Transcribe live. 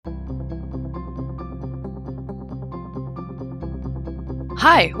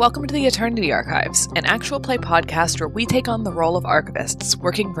Hi, welcome to the Eternity Archives, an actual play podcast where we take on the role of archivists,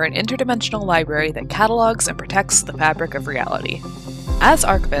 working for an interdimensional library that catalogs and protects the fabric of reality. As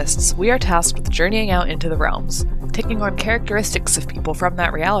archivists, we are tasked with journeying out into the realms, taking on characteristics of people from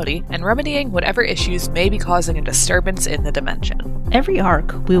that reality, and remedying whatever issues may be causing a disturbance in the dimension. Every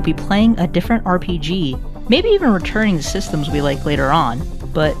arc, we will be playing a different RPG, maybe even returning to systems we like later on.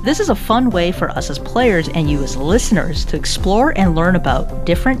 But this is a fun way for us as players and you as listeners to explore and learn about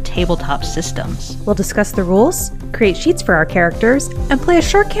different tabletop systems. We'll discuss the rules, create sheets for our characters, and play a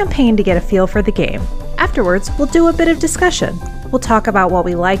short campaign to get a feel for the game. Afterwards, we'll do a bit of discussion. We'll talk about what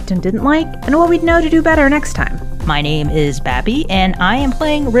we liked and didn't like, and what we'd know to do better next time. My name is Babby, and I am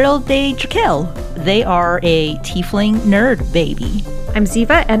playing Riddle de Jaquel. They are a tiefling nerd baby. I'm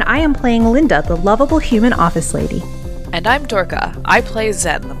Ziva, and I am playing Linda, the lovable human office lady. And I'm Dorka. I play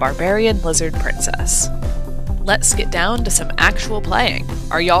Zen, the barbarian lizard princess. Let's get down to some actual playing.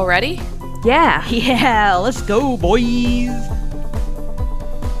 Are y'all ready? Yeah! Yeah, let's go, boys!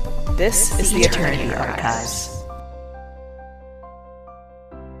 This is the Eternity Archives.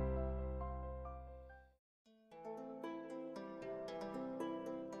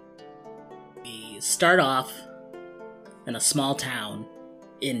 We start off in a small town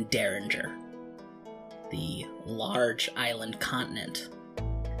in Derringer, the large island continent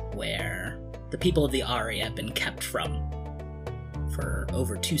where the people of the Ari have been kept from for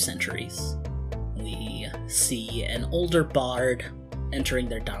over 2 centuries. We see an older bard entering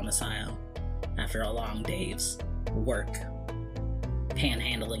their domicile after a long day's work,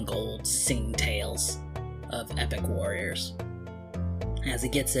 panhandling gold, singing tales of epic warriors. As he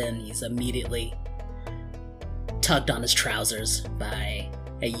gets in, he's immediately tugged on his trousers by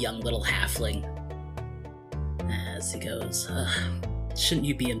a young little halfling as he goes, shouldn't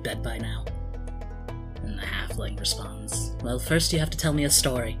you be in bed by now? And the halfling responds, well, first you have to tell me a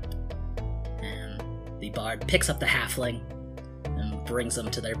story. And the bard picks up the halfling and brings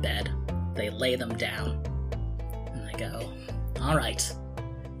them to their bed. They lay them down. And they go, alright,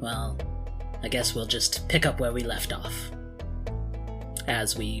 well, I guess we'll just pick up where we left off.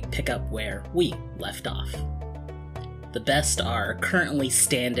 As we pick up where we left off. The best are currently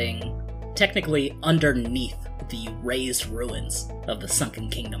standing technically underneath the raised ruins of the sunken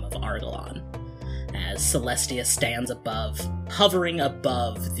kingdom of Argelon, as Celestia stands above, hovering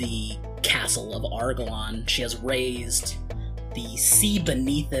above the castle of Argelon. She has raised the sea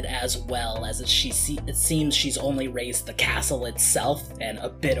beneath it as well, as it seems she's only raised the castle itself and a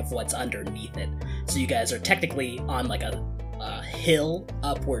bit of what's underneath it. So you guys are technically on like a hill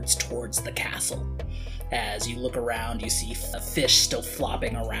upwards towards the castle. As you look around, you see a fish still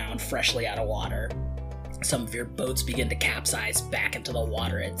flopping around, freshly out of water. Some of your boats begin to capsize back into the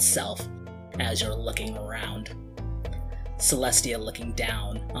water itself as you're looking around. Celestia looking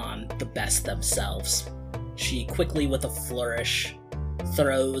down on the best themselves. She quickly, with a flourish,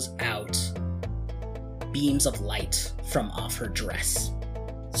 throws out beams of light from off her dress,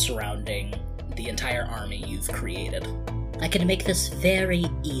 surrounding the entire army you've created. I can make this very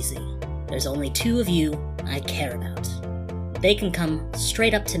easy. There's only 2 of you I care about. They can come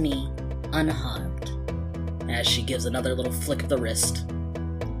straight up to me, unharmed. As she gives another little flick of the wrist,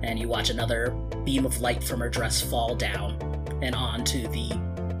 and you watch another beam of light from her dress fall down and onto the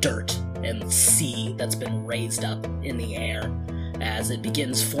dirt and sea that's been raised up in the air as it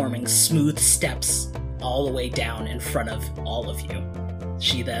begins forming smooth steps all the way down in front of all of you.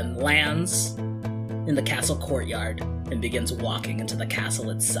 She then lands in the castle courtyard and begins walking into the castle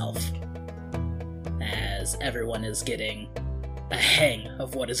itself as everyone is getting a hang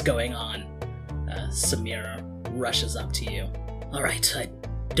of what is going on. Samira rushes up to you. Alright, I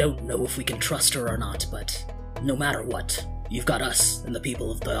don't know if we can trust her or not, but no matter what, you've got us and the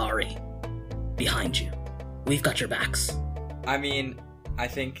people of the Ari behind you. We've got your backs. I mean, I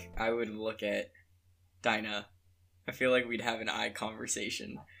think I would look at Dinah. I feel like we'd have an eye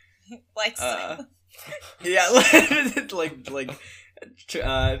conversation. Yeah,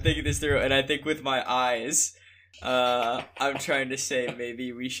 thinking this through, and I think with my eyes, I'm trying to say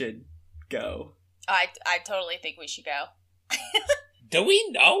maybe we should go. I totally think we should go. Do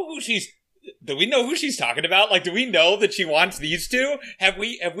we know who she's talking about? Like, do we know that she wants these two? Have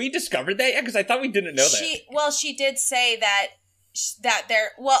we discovered that yet? Because I thought we didn't know that. She did say that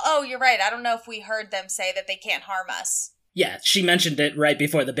they're, you're right. I don't know if we heard them say that they can't harm us. Yeah, she mentioned it right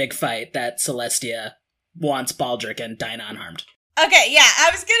before the big fight that Celestia wants Baldric and Dinah unharmed. Okay, yeah, I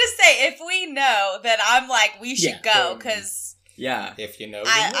was gonna say, if we know, then I'm like, we should go, because... Yeah. If you know,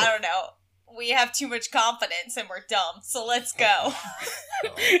 I don't know. we have too much confidence and we're dumb, so let's go.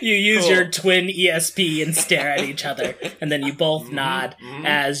 You use your twin ESP and stare at each other, and then you both nod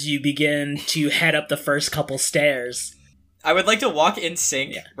as you begin to head up the first couple stairs. I would like to walk in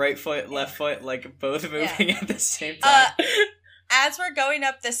sync, right foot, left foot, like both moving at the same time. As we're going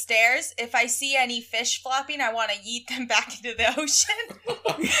up the stairs, if I see any fish flopping, I want to yeet them back into the ocean.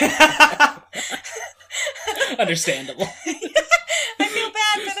 Understandable. I feel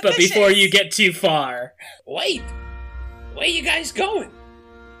bad for the But fishes. before you get too far... Wait! Where you guys going?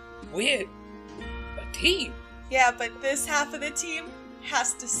 We're a team. Yeah, but this half of the team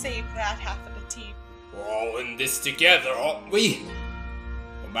has to save that half of the team. We're all in this together, aren't we?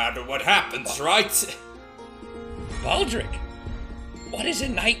 No matter what happens, right? Baldric, what is a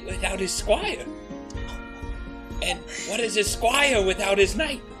knight without his squire? And what is a squire without his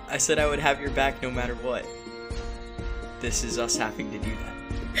knight? I said I would have your back no matter what. This is us having to do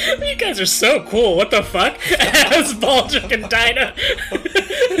that. You guys are so cool, what the fuck? As Baldric and Dinah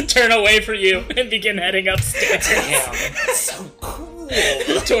turn away from you and begin heading upstairs. Damn, so cool.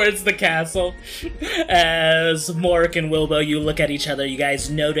 Towards the castle. As Mork and Wilbo, you look at each other, you guys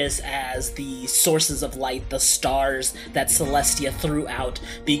notice as the sources of light, the stars that Celestia threw out,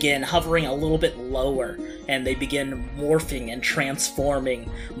 begin hovering a little bit lower, and they begin morphing and transforming,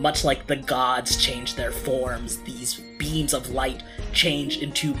 much like the gods change their forms. These beams of light change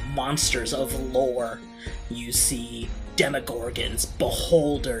into monsters of lore. You see demogorgons,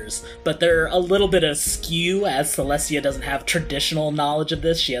 beholders, but they're a little bit askew as Celestia doesn't have traditional knowledge of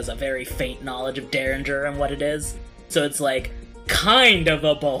this. She has a very faint knowledge of Derringer and what it is. So it's like kind of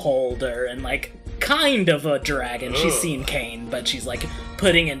a beholder and like kind of a dragon. She's seen Cain, but she's like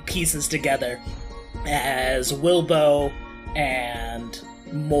putting in pieces together. As Wilbo and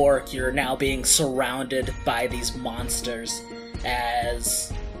Mork, you're now being surrounded by these monsters.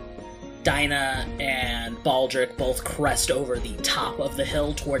 As Dinah and Baldric both crest over the top of the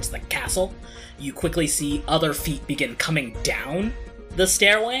hill towards the castle, you quickly see other feet begin coming down the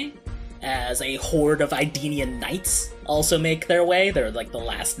stairway as a horde of Idenian knights also make their way. They're like the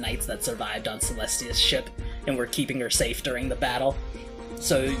last knights that survived on Celestia's ship and were keeping her safe during the battle.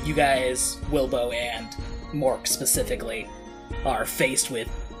 So you guys, Wilbo and Mork specifically, are faced with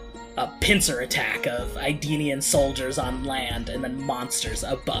a pincer attack of Idenian soldiers on land and then monsters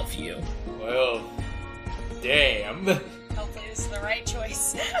above you. Well, damn. Hopefully this is the right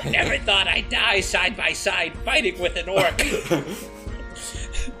choice. Never thought I'd die side by side fighting with an orc.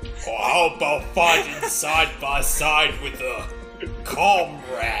 Well, how about fighting side by side with a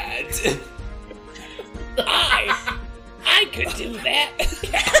comrade? I could do that.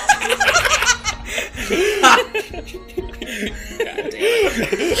 God damn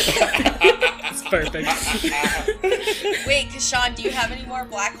it. It's perfect. Wait, Kashawn, do you have any more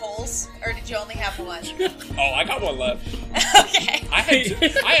black holes? Or did you only have one? Oh, I got one left. Okay.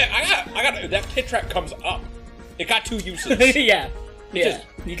 I got that pit trap comes up. It got 2 uses. Yeah,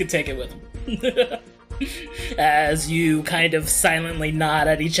 you can take it with him. As you kind of silently nod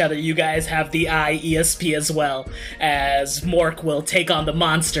at each other, you guys have the eye ESP as well, as Mork will take on the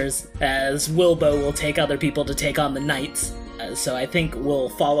monsters, as Wilbo will take other people to take on the knights. So I think we'll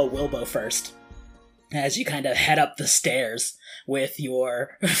follow Wilbo first, as you kind of head up the stairs with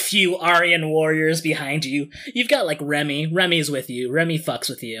your few Aryan warriors behind you. You've got like Remy. Remy's with you. Remy fucks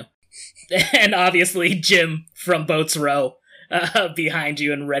with you. And obviously Jim from Boat's Row behind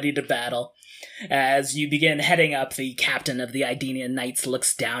you and ready to battle. As you begin heading up, the captain of the Idenian Knights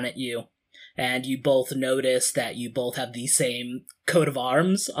looks down at you, and you both notice that you both have the same coat of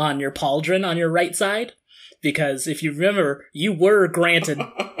arms on your pauldron on your right side, because if you remember, you were granted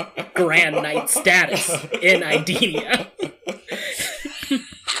Grand Knight status in Idenia.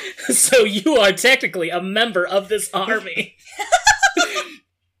 So you are technically a member of this army.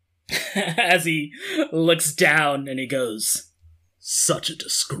 As he looks down and he goes, "Such a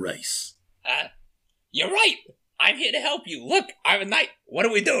disgrace." You're right. I'm here to help you. Look, I'm a knight. What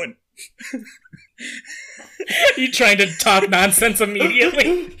are we doing? You trying to talk nonsense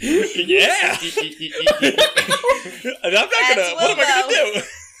immediately? Yeah. I'm not gonna. What am I gonna do?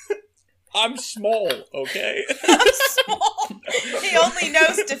 I'm small, okay? I'm small. He only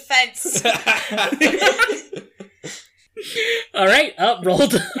knows defense. All right, roll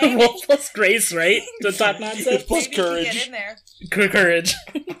plus grace, right? To talk nonsense. Plus Maybe courage. He can get in there. Courage.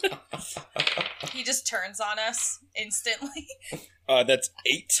 He just turns on us instantly. That's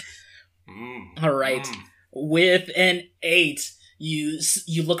 8. All right, with an 8, you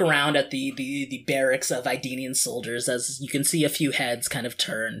look around at the barracks of Idenian soldiers as you can see a few heads kind of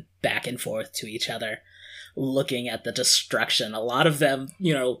turn back and forth to each other. looking at the destruction. A lot of them,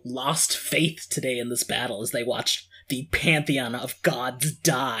 lost faith today in this battle as they watched the pantheon of gods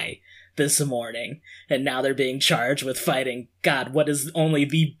die this morning. And now they're being charged with fighting, God, what is only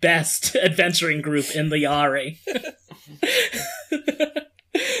the best adventuring group in the Yari.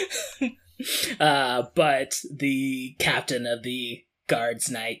 But the captain of the guards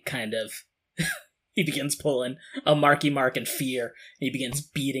knight kind of... he begins pulling a Marky Mark in fear. He begins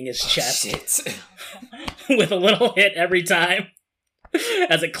beating his chest with a little hit every time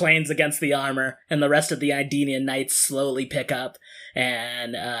as it clangs against the armor, and the rest of the Idenian knights slowly pick up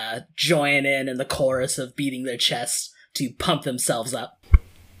and join in the chorus of beating their chests to pump themselves up.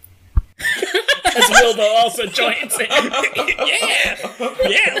 As Wilbo also joins in.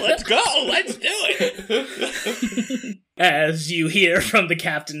 Yeah, let's go, let's do it. As you hear from the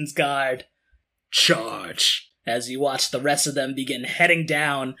captain's guard, charge! As you watch the rest of them begin heading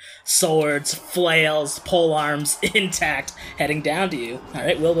down, swords, flails, polearms intact, heading down to you.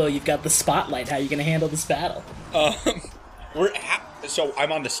 Alright, Wilbo, you've got the spotlight. How are you going to handle this battle? So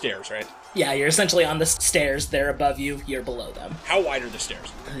I'm on the stairs, right? Yeah, you're essentially on the stairs. They're above you, you're below them. How wide are the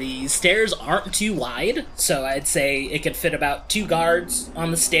stairs? The stairs aren't too wide, so I'd say it could fit about 2 guards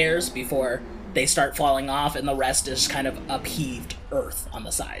on the stairs before they start falling off, and the rest is kind of upheaved earth on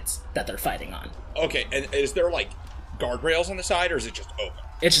the sides that they're fighting on. Okay, and is there, like, guardrails on the side, or is it just open?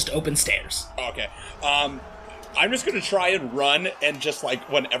 It's just open stairs. Okay. I'm just gonna try and run, and just, like,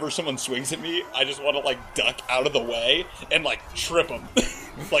 whenever someone swings at me, I just want to, like, duck out of the way and, like, trip them,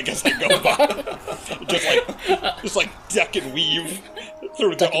 like, as I go by. just duck and weave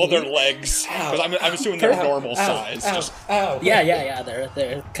through all their legs. Because I'm assuming they're normal size. Yeah,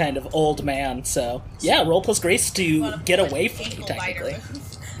 they're kind of old man, so... Yeah, roll plus grace to get away from you, technically.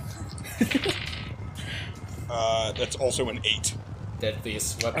 That's also an 8.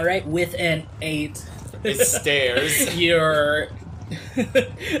 Deadliest weapon. Alright, with an 8... It's stairs. You're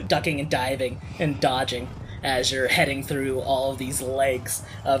ducking and diving and dodging as you're heading through all of these legs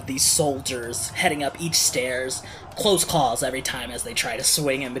of these soldiers, heading up each stairs. Close calls every time as they try to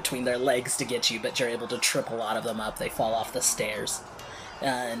swing in between their legs to get you, but you're able to trip a lot of them up. They fall off the stairs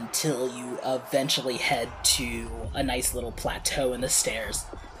until you eventually head to a nice little plateau in the stairs,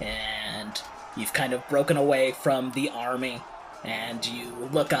 and you've kind of broken away from the army, and you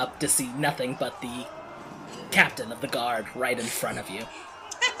look up to see nothing but the captain of the guard right in front of you.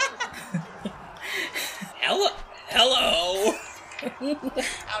 Hello.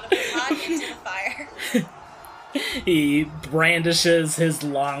 Out of the pot into the fire. He brandishes his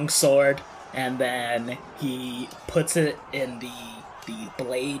long sword, and then he puts it in the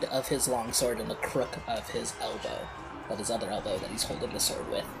blade of his long sword in the crook of his elbow, of his other elbow that he's holding the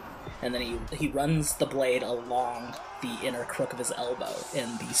sword with. And then he runs the blade along the inner crook of his elbow,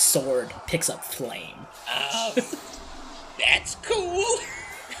 and the sword picks up flame. That's cool.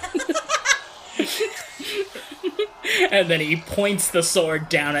 And then he points the sword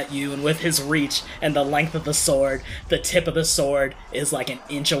down at you, and with his reach and the length of the sword, the tip of the sword is like an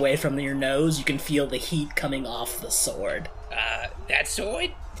inch away from your nose. You can feel the heat coming off the sword. That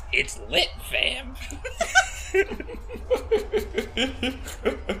sword? It's lit, fam.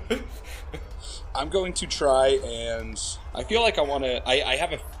 I'm going to try, and I feel like I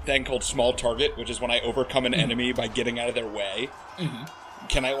have a thing called small target, which is when I overcome an enemy by getting out of their way. Mm-hmm.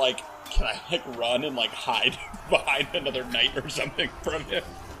 Can I run and hide behind another knight or something from him?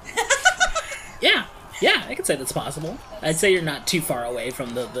 Yeah, I could say that's possible. I'd say you're not too far away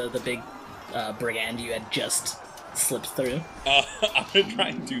from the big brigand you had just slipped through. I'm gonna try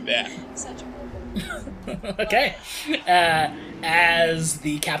and do that. Okay. As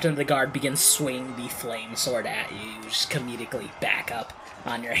the captain of the guard begins swinging the flame sword at you, you just comedically back up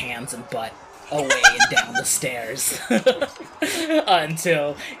on your hands and butt away and down the stairs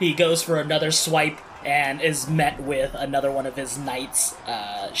until he goes for another swipe and is met with another one of his knight's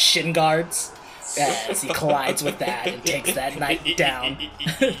shin guards as he collides with that and takes that knight down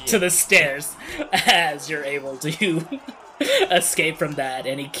to the stairs as you're able to escape from that,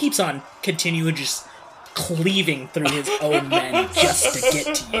 and he keeps on continuing just cleaving through his own men just to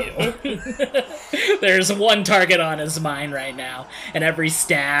get to you. There's one target on his mind right now, and every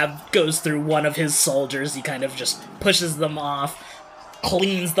stab goes through one of his soldiers. He kind of just pushes them off,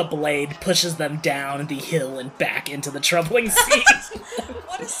 cleans the blade, pushes them down the hill and back into the troubling sea.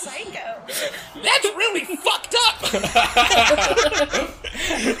 What a psycho. That's really fucked up!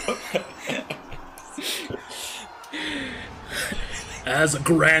 As a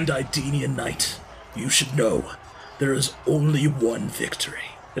Grand Idenian Knight, you should know there is only one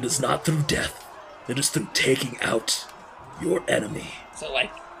victory. It is not through death. It is through taking out your enemy. So,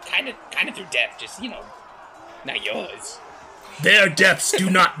 kind of through death, just, Not yours. Their deaths do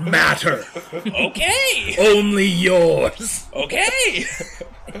not matter. Okay. Only yours. Okay.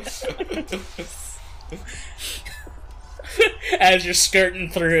 As you're skirting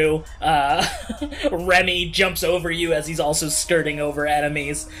through, Remy jumps over you as he's also skirting over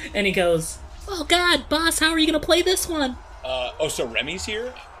enemies, and he goes, "Oh god, boss, how are you gonna play this one?" So Remy's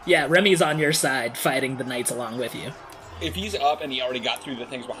here? Yeah, Remy's on your side, fighting the knights along with you. If he's up and he already got through the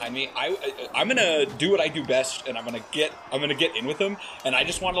things behind me, I'm gonna do what I do best, and I'm gonna get in with him, and I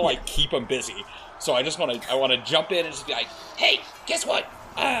just want to like keep him busy. So I want to jump in and just be like, "Hey, guess what?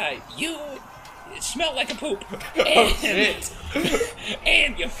 You smell like a poop, and,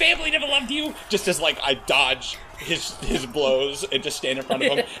 and your family never loved you." Just as like I dodge his blows and just stand in front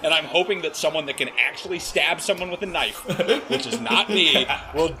of him, and I'm hoping that someone that can actually stab someone with a knife, which is not me,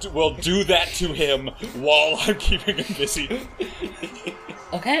 will do that to him while I'm keeping him busy.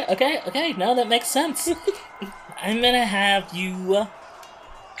 Okay, no, that makes sense. I'm gonna have you...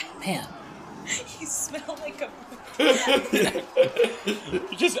 Man. You smell like a...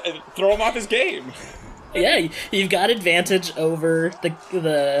 Just throw him off his game. Yeah, you've got advantage over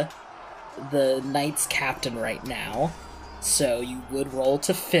the knight's captain right now, so you would roll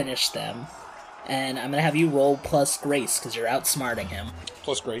to finish them, and I'm gonna have you roll plus grace because you're outsmarting him.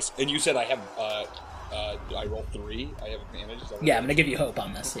 Plus grace, and you said I have do I roll 3? I have advantage. Yeah, I'm gonna give you hope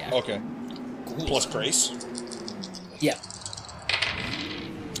on this. Yeah. Okay. Cool. Plus grace. Yeah.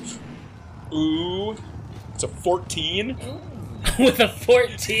 Ooh, it's a 14. With a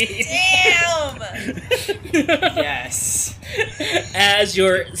 14. Damn! Yes. As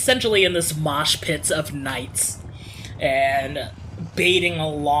you're essentially in this mosh pits of knights and baiting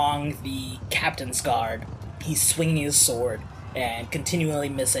along the captain's guard, he's swinging his sword and continually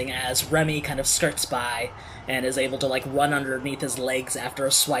missing as Remy kind of skirts by and is able to like run underneath his legs after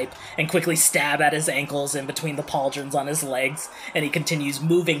a swipe and quickly stab at his ankles in between the pauldrons on his legs, and he continues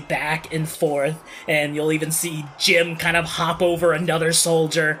moving back and forth, and you'll even see Jim kind of hop over another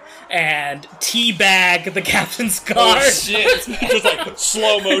soldier and teabag the captain's guard. Oh shit! Just like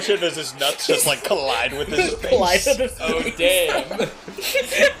slow motion as his nuts just like collide with his face. Oh damn.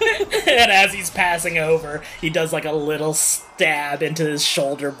 And as he's passing over, he does like a little stab into his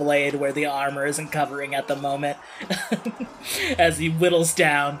shoulder blade where the armor isn't covering at the moment. As he whittles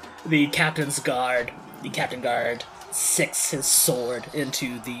down the captain's guard, the captain guard sinks his sword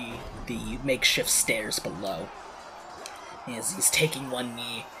into the makeshift stairs below. As he's taking one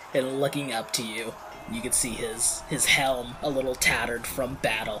knee and looking up to you, you can see his helm a little tattered from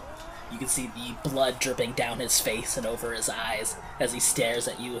battle. You can see the blood dripping down his face and over his eyes as he stares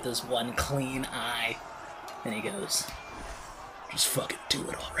at you with his one clean eye. And he goes, "Just fucking do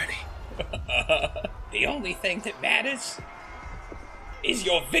it already." The only thing that matters is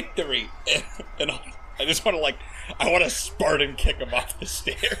your victory. And I just want to I want to Spartan kick him off the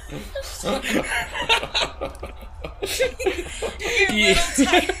stairs.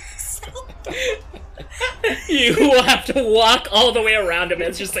 You will have to walk all the way around him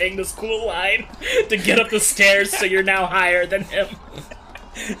as you're saying this cool line to get up the stairs, so you're now higher than him.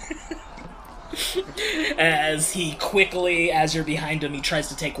 As he quickly, as you're behind him, he tries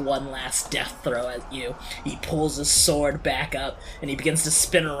to take one last death throw at you. He pulls his sword back up, and he begins to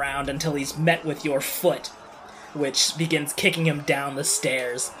spin around until he's met with your foot, which begins kicking him down the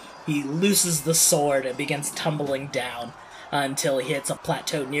stairs. He looses the sword and begins tumbling down until he hits a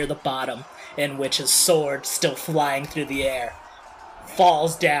plateau near the bottom, in which his sword, still flying through the air,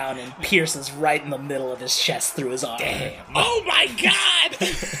 falls down and pierces right in the middle of his chest through his arm. Damn. Oh my god!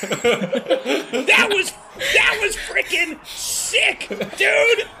 That was freaking sick,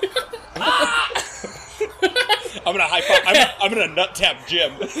 dude! Ah! I'm gonna high five. I'm gonna nut tap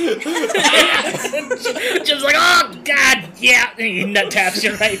Jim. Jim's like, "Oh god, yeah!" And he nut taps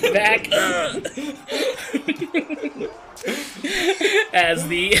you right back. As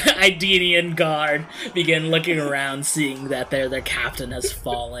the Idenian guard begin looking around, seeing that their captain has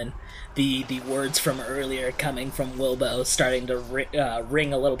fallen, the words from earlier coming from Wilbo starting to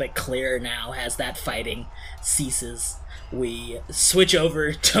ring a little bit clearer now as that fighting ceases. We switch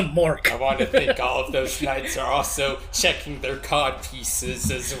over to Mork. I want to think all of those knights are also checking their cod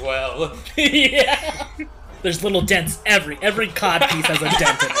pieces as well. Yeah. There's little dents. Every cod piece has a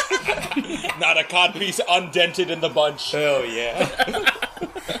dent in it. Not a cod piece undented in the bunch. Hell yeah.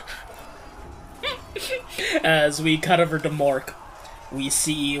 As we cut over to Mork, we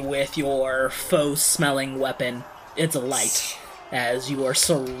see with your foe-smelling weapon, it's a light, as you are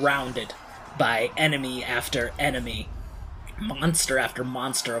surrounded by enemy after enemy, monster after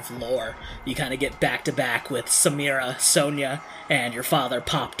monster of lore. You kind of get back-to-back with Samira, Sonia, and your father,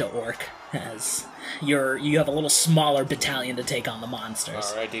 Pop to Orc. as you have a little smaller battalion to take on the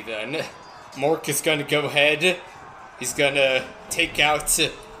monsters. Alrighty then. Mork is gonna go ahead. He's gonna take out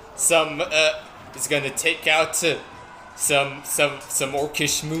some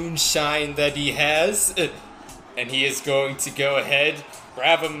orcish moonshine that he has, and he is going to go ahead,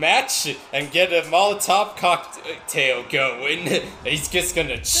 grab a match, and get a Molotov cocktail going. He's just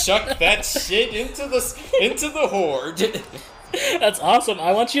gonna chuck that shit into the horde. That's awesome.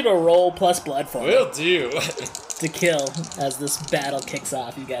 I want you to roll plus blood for me. Will do. To kill as this battle kicks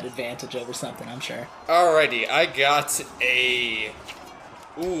off. You got advantage over something, I'm sure. Alrighty, I got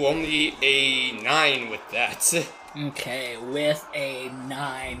only a 9 with that. Okay, with a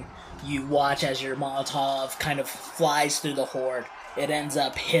 9, you watch as your Molotov kind of flies through the horde. It ends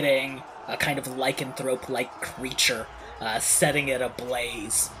up hitting a kind of lycanthrope-like creature, setting it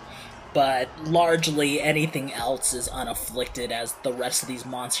ablaze. But largely anything else is unafflicted as the rest of these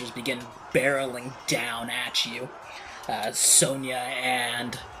monsters begin barreling down at you. Sonia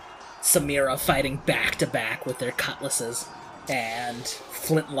and Samira fighting back-to-back with their cutlasses, and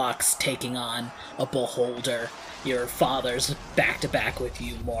Flintlocks taking on a beholder. Your father's back-to-back with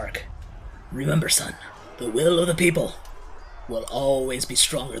you, Mork. Remember, son, the will of the people will always be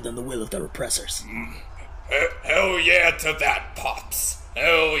stronger than the will of the repressors. Hell yeah to that, Pops.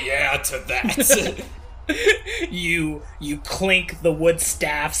 Hell yeah to that. You clink the wood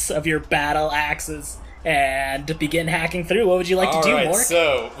staffs of your battle axes and begin hacking through. What would you like to do, Mork?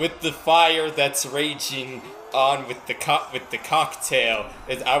 So, with the fire that's raging on with the cocktail,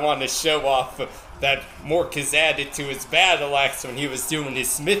 I want to show off that Mork has added to his battle axe when he was doing his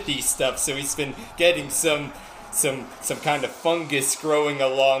smithy stuff, so he's been getting some kind of fungus growing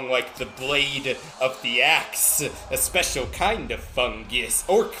along like the blade of the axe, a special kind of fungus,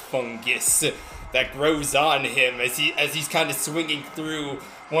 orc fungus, that grows on him as he's kind of swinging through.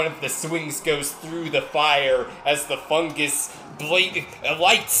 One of the swings goes through the fire as the fungus blade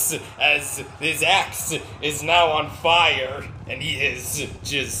lights as his axe is now on fire, and he is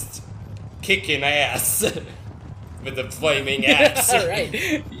just kicking ass with the flaming axe.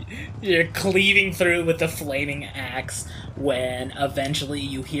 Alright. You're cleaving through with the flaming axe when eventually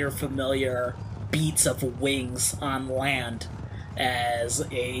you hear familiar beats of wings on land as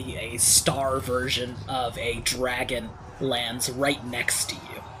a star version of a dragon lands right next to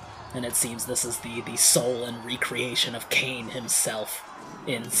you. And it seems this is the soul and recreation of Cain himself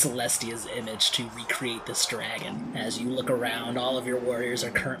in Celestia's image to recreate this dragon. As you look around, all of your warriors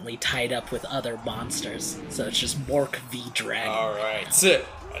are currently tied up with other monsters, so it's just Mork v. Dragon. Alright, I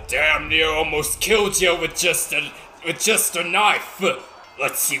damn near almost killed you with just a knife.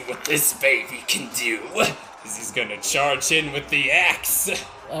 Let's see what this baby can do. He's gonna charge in with the axe.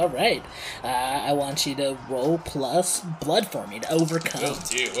 Alright, I want you to roll plus blood for me to overcome. Will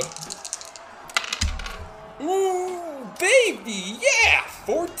do. Ooh, baby, yeah!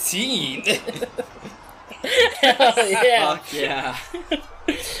 14! Hell yeah! Fuck yeah.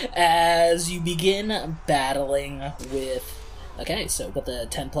 As you begin battling with... Okay, so with the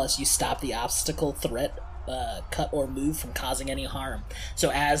 10 plus, you stop the obstacle, threat, cut, or move from causing any harm.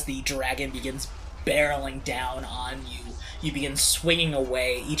 So as the dragon begins barreling down on you, you begin swinging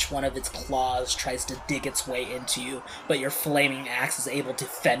away. Each one of its claws tries to dig its way into you, but your flaming axe is able to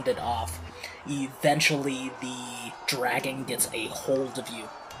fend it off. Eventually, the dragon gets a hold of you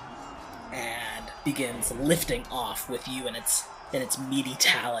and begins lifting off with you in its meaty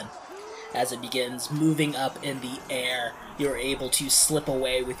talon. As it begins moving up in the air, you're able to slip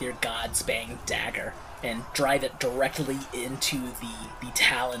away with your Godsbane dagger and drive it directly into the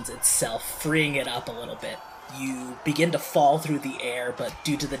talons itself, freeing it up a little bit. You begin to fall through the air, but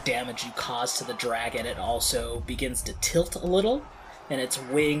due to the damage you cause to the dragon, it also begins to tilt a little, and its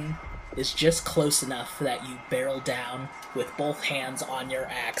wing is just close enough that you barrel down with both hands on your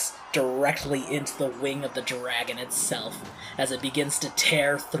axe directly into the wing of the dragon itself. As it begins to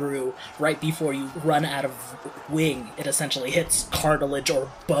tear through, right before you run out of wing, it essentially hits cartilage or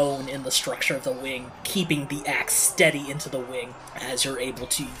bone in the structure of the wing, keeping the axe steady into the wing, as you're able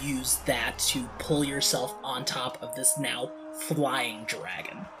to use that to pull yourself on top of this now flying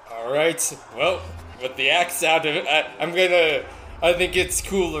dragon. Alright, well, with the axe out of it, I think it's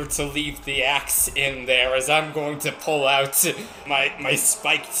cooler to leave the axe in there, as I'm going to pull out my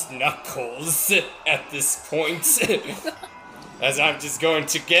spiked knuckles at this point. As I'm just going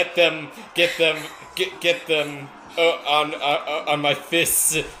to get them on my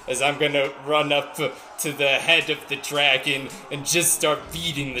fists, as I'm gonna run up to the head of the dragon and just start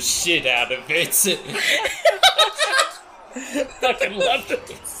beating the shit out of it. Fucking love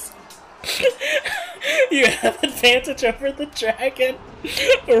this. You have advantage over the dragon.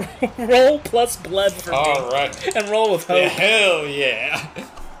 Roll plus blood for me. Alright. And roll with hope. Yeah, hell yeah.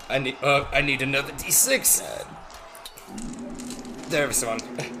 I need another D6. There's one.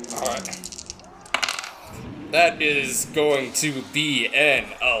 Alright. That is going to be an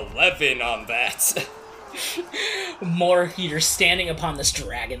 11 on that. More, you're standing upon this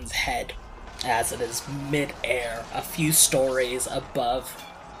dragon's head as it is mid-air, a few stories above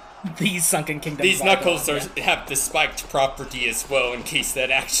the Sunken Kingdom. These knuckles have the spiked property as well, in case that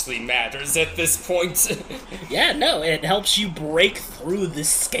actually matters at this point. Yeah, no, it helps you break through the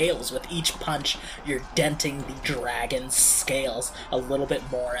scales with each punch. You're denting the dragon's scales a little bit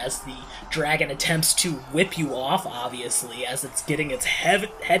more as the dragon attempts to whip you off, obviously, as it's getting its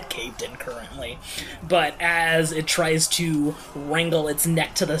head caved in currently. But as it tries to wrangle its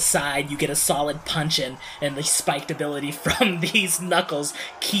neck to the side, you get a solid punch in, and the spiked ability from these knuckles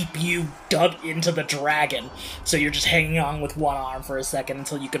keep you dug into the dragon. So you're just hanging on with one arm for a second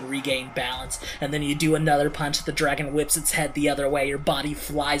until you can regain balance, and then you do another punch, the dragon whips its head the other way, your body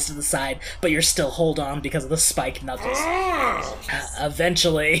flies to the side, but you're still hold on because of the spiked knuckles.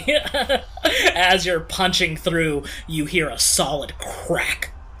 Eventually, as you're punching through, you hear a solid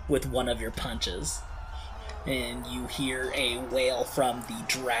crack with one of your punches. And you hear a wail from the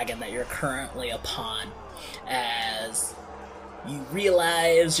dragon that you're currently upon as you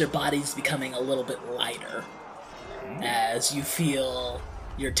realize your body's becoming a little bit lighter, as you feel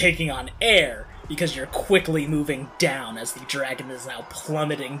you're taking on air because you're quickly moving down as the dragon is now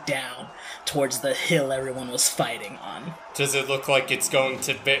plummeting down towards the hill everyone was fighting on. Does it look like it's going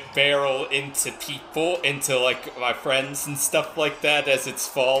to barrel into people, into like my friends and stuff like that as it's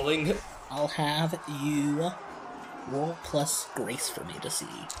falling? I'll have you roll plus grace for me to see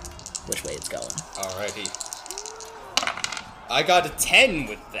which way it's going. Alrighty. I got a 10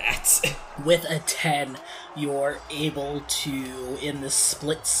 with that. With a 10, you're able to, in the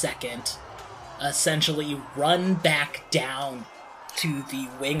split second, essentially run back down to the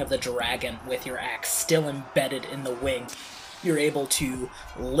wing of the dragon with your axe still embedded in the wing. You're able to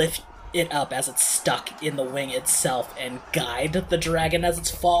lift it up as it's stuck in the wing itself and guide the dragon as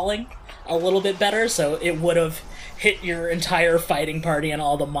it's falling a little bit better, so it would have hit your entire fighting party and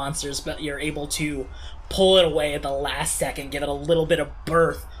all the monsters, but you're able to pull it away at the last second, give it a little bit of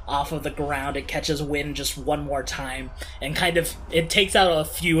berth off of the ground. It catches wind just one more time, and kind of, it takes out a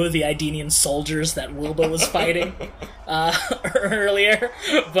few of the Idenian soldiers that Wilbo was fighting earlier,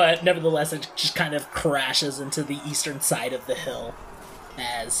 but nevertheless it just kind of crashes into the eastern side of the hill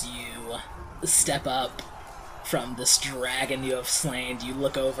as you step up from this dragon you have slain. You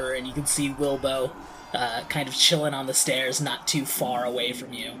look over and you can see Wilbo kind of chilling on the stairs not too far away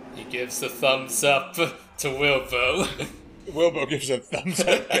from you. He gives a thumbs up to Wilbo. Wilbo gives a thumbs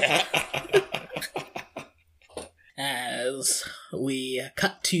up back. As we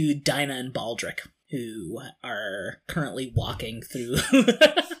cut to Dinah and Baldric, who are currently walking through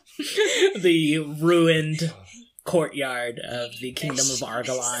the ruined courtyard of the Kingdom of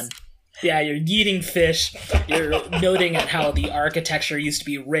Argelon. Yeah, you're eating fish. You're noting at how the architecture used to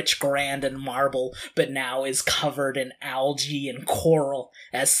be rich, grand, and marble, but now is covered in algae and coral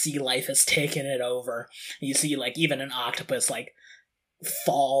as sea life has taken it over. You see, like, even an octopus, like,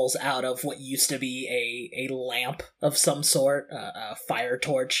 falls out of what used to be a lamp of some sort, a fire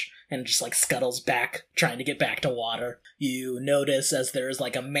torch, and just, like, scuttles back, trying to get back to water. You notice as there's,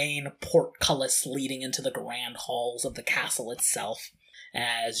 like, a main portcullis leading into the grand halls of the castle itself.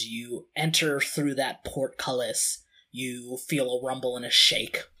 As you enter through that portcullis, you feel a rumble and a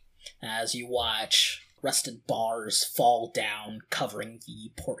shake as you watch rusted bars fall down, covering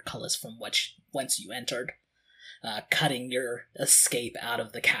the portcullis from whence you entered, cutting your escape out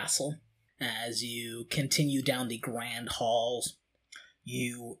of the castle. As you continue down the grand halls,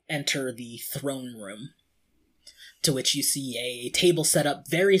 you enter the throne room, to which you see a table set up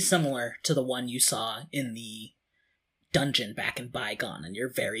very similar to the one you saw in the dungeon back in Bygone in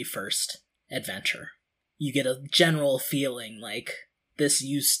your very first adventure. You get a general feeling like this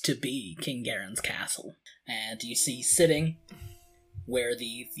used to be King Garen's castle. And you see sitting where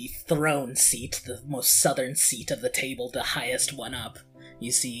the throne seat, the most southern seat of the table, the highest one up,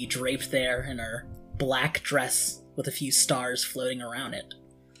 you see draped there in her black dress with a few stars floating around it.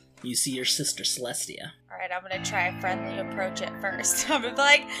 You see your sister Celestia. Alright, I'm gonna try a friendly approach at first. I'm gonna be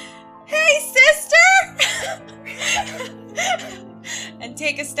like, "Hey, sister!" and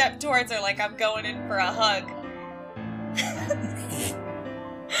take a step towards her like I'm going in for a hug.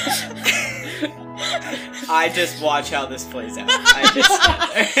 I just watch how this plays out.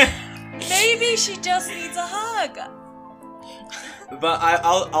 Maybe she just needs a hug. But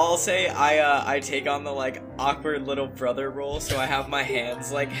I'll say I take on the like awkward little brother role, so I have my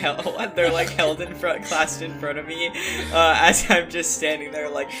hands like they're like held in front, clasped in front of me, as I'm just standing there,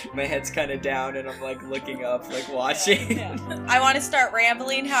 like my head's kind of down and I'm like looking up, like watching. I want to start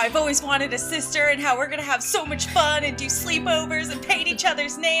rambling how I've always wanted a sister and how we're gonna have so much fun and do sleepovers and paint each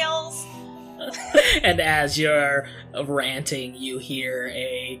other's nails. And as you're ranting, you hear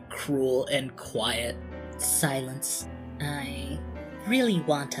a cruel and quiet silence. I really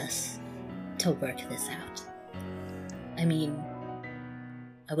want us to work this out. I mean,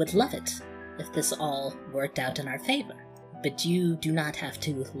 I would love it if this all worked out in our favor, but you do not have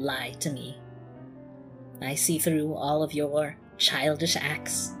to lie to me. I see through all of your childish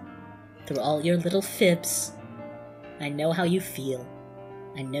acts, through all your little fibs. I know how you feel.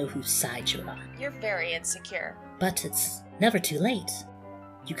 I know whose side you're on. You're very insecure. But it's never too late.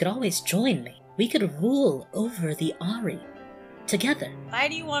 You could always join me. We could rule over the Ari together. Why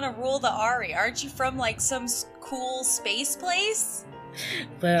do you want to rule the Ari? Aren't you from like some cool space place?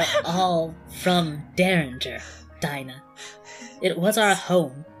 We're all from Derringer, Dinah. It was our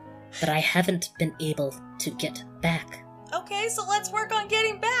home, but I haven't been able to get back. Okay, so let's work on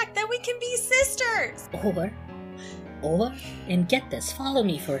getting back. Then we can be sisters. Or, and get this, follow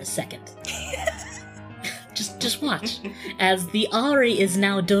me for a second. Just watch, as the Ari is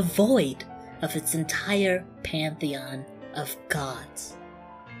now devoid of its entire pantheon of gods.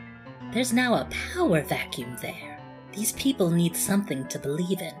 There's now a power vacuum there. These people need something to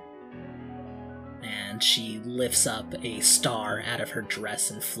believe in. And she lifts up a star out of her dress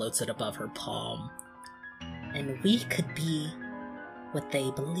and floats it above her palm. And we could be what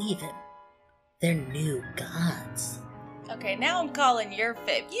they believe in. Their new gods. Okay, now I'm calling your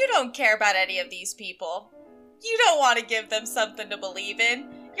fib. You don't care about any of these people. You don't want to give them something to believe in.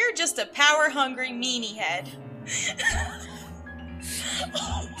 You're just a power-hungry meanie head.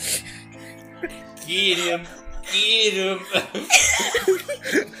 Get him! Get him!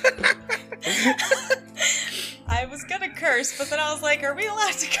 I was gonna curse, but then I was like, are we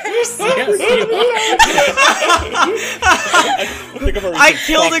allowed to curse? I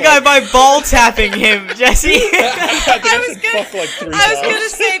killed a guy by ball tapping him, Jesse. I was gonna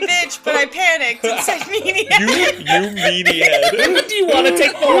say bitch, but I panicked and said meanie head. You meanie head. Do you want to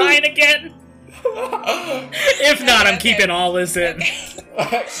take the line again? If not, I'm keeping all this in. Do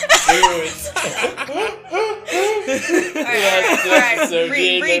it. Alright,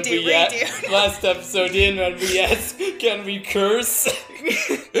 redo. Last episode in when we asked, can we curse?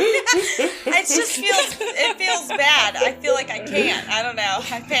 It just feels bad. I feel like I can't. I don't know.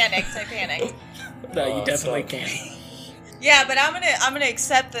 I panicked. No, you definitely can. Yeah, but I'm gonna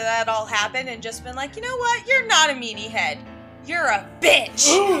accept that all happened and just been like, you know what? You're not a meanie head. You're a bitch.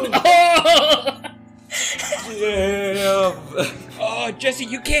 Oh, Jesse,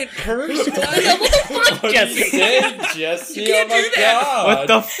 you can't curse. What the fuck, Jesse? Jesse, You can't oh my do that. What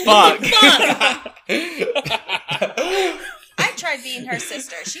the fuck? I tried being her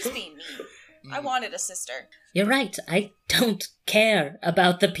sister. She's being mean. I wanted a sister. You're right, I don't care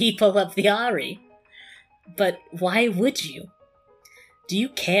about the people of the Ari. But why would you? Do you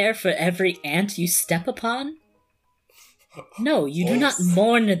care for every ant you step upon? No, you do not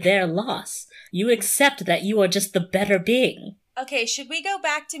mourn their loss. You accept that you are just the better being. Okay, should we go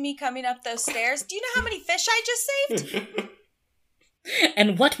back to me coming up those stairs? Do you know how many fish I just saved?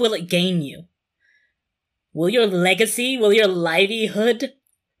 And what will it gain you? Will your legacy, will your livelihood?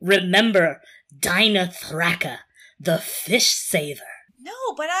 Remember Dinah Thraka, the fish saver.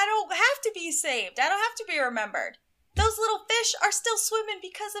 No, but I don't have to be saved. I don't have to be remembered. Those little fish are still swimming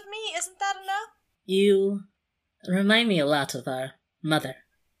because of me. Isn't that enough? You remind me a lot of our mother.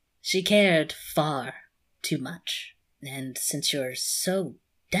 She cared far too much. And since you're so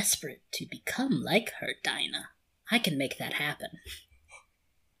desperate to become like her, Dinah, I can make that happen.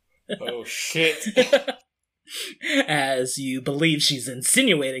 Oh, shit. As you believe she's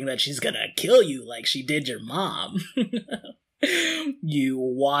insinuating that she's gonna kill you like she did your mom. You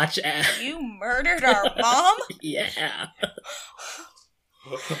watch as... You murdered our mom? Yeah.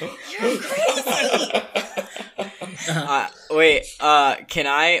 You're crazy! Wait, can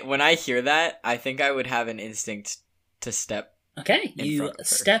I, when I hear that, I think I would have an instinct to step. Okay, in you front of her.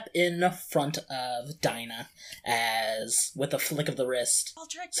 step in front of Dinah as, with a flick of the wrist,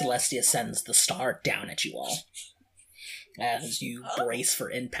 Celestia sends the star down at you all. As you brace for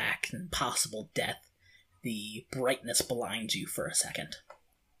impact and possible death, the brightness blinds you for a second.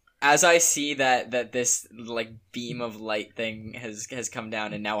 As I see that this like beam of light thing has come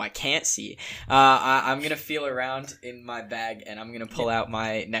down and now I can't see, I'm gonna feel around in my bag and I'm gonna pull out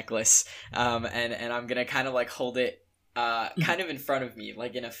my necklace, and I'm gonna kind of like hold it kind of in front of me,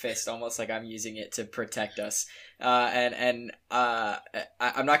 like in a fist, almost like I'm using it to protect us. I'm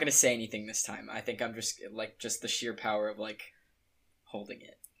not gonna say anything this time. I think I'm just the sheer power of like holding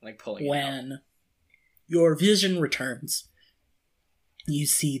it, like pulling it out. When your vision returns, you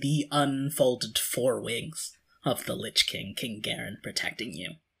see the unfolded forewings of the Lich King, King Garen, protecting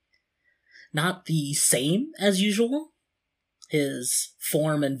you. Not the same as usual. His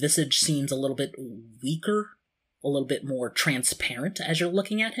form and visage seems a little bit weaker, a little bit more transparent as you're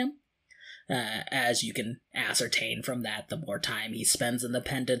looking at him. As you can ascertain from that, the more time he spends in the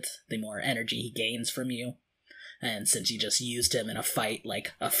pendant, the more energy he gains from you. And since you just used him in a fight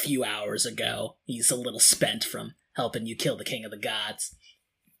like a few hours ago, he's a little spent from helping you kill the King of the Gods.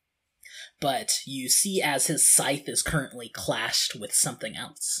 But you see as his scythe is currently clashed with something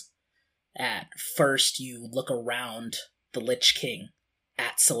else. At first, you look around the Lich King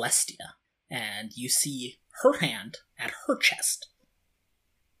at Celestia, and you see her hand at her chest.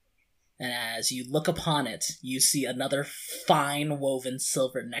 And as you look upon it, you see another fine woven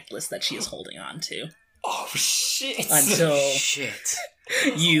silver necklace that she is holding on to. Oh, shit! Until Shit.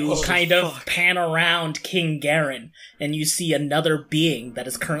 you pan around King Garen, and you see another being that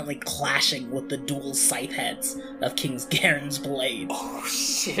is currently clashing with the dual scythe heads of King Garen's blade. Oh,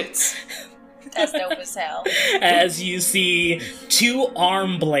 shit. That's dope as hell. As you see two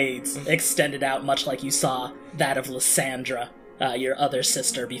arm blades extended out, much like you saw that of Lysandra, your other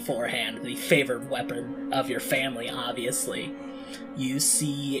sister beforehand, the favored weapon of your family, obviously. You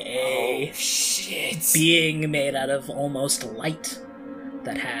see a being made out of almost light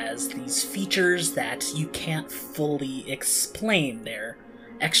that has these features that you can't fully explain. They're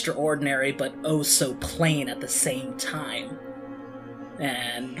extraordinary, but oh so plain at the same time.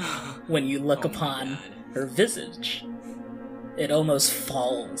 And when you look upon her visage, it almost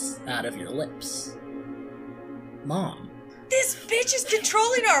falls out of your lips. Mom. This bitch is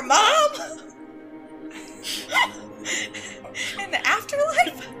controlling our mom? In the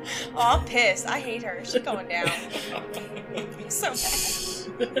afterlife? Oh, I'm pissed. I hate her. She's going down. I'm so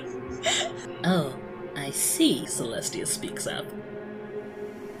mad. Oh, I see, Celestia speaks up.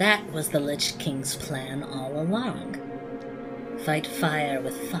 That was the Lich King's plan all along. Fight fire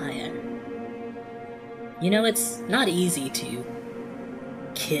with fire. You know, it's not easy to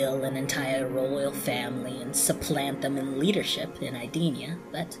kill an entire royal family and supplant them in leadership in Idenia,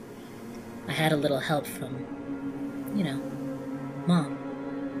 but I had a little help from, Mom.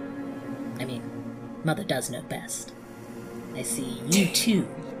 I mean, Mother does know best. I see you too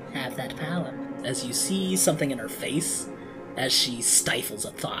have that power. As you see something in her face, as she stifles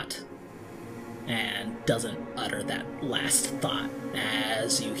a thought, and doesn't utter that last thought,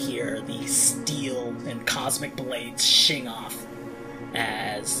 as you hear the steel and cosmic blades shing off,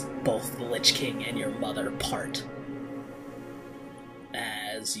 as both the Lich King and your mother part.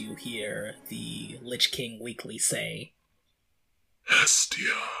 As you hear the Lich King weakly say,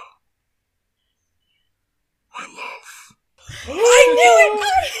 Hestia, my love. I knew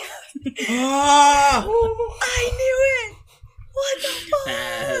it! I knew it! What the fuck?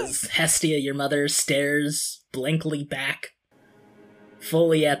 As Hestia, your mother, stares blankly back,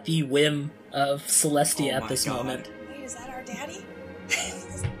 fully at the whim of Celestia at this moment. Wait, is that our daddy?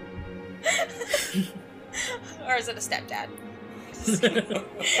 Or is it a stepdad? Just kidding.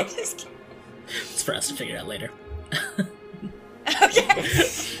 It's for us to figure out later.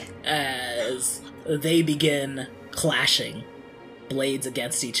 Okay. As they begin clashing, blades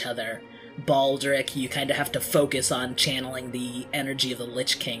against each other, Baldric, you kind of have to focus on channeling the energy of the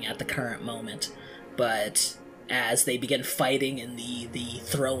Lich King at the current moment. But as they begin fighting in the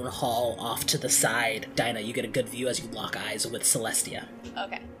throne hall off to the side, Dinah, you get a good view as you lock eyes with Celestia.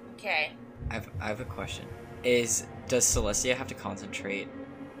 Okay. I have a question. Does Celestia have to concentrate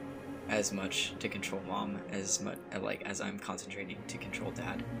as much to control Mom as much as I'm concentrating to control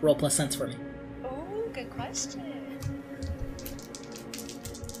Dad? Roll plus sense for me. Oh, good question.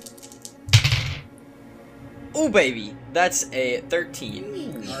 Oh, baby! That's a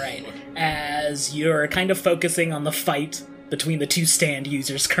 13. Alright. As you're kind of focusing on the fight between the two stand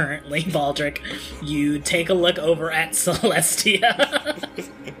users currently, Baldric, you take a look over at Celestia.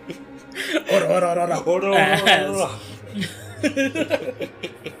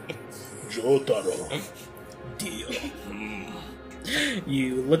 Jotaro. Deal.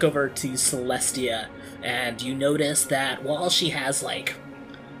 You look over to Celestia, and you notice that while she has,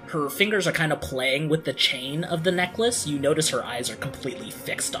 her fingers are kind of playing with the chain of the necklace, you notice her eyes are completely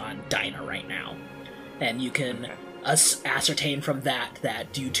fixed on Dinah right now. And you can ascertain from that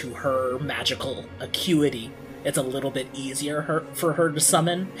due to her magical acuity, it's a little bit easier for her to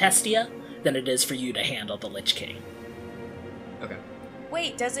summon Hestia than it is for you to handle the Lich King.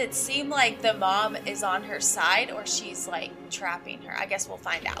 Wait, does it seem like the mom is on her side or she's like trapping her? I guess we'll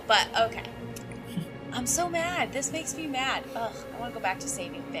find out. But okay. I'm so mad. This makes me mad. Ugh, I want to go back to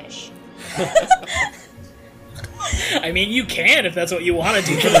saving fish. I mean, you can if that's what you want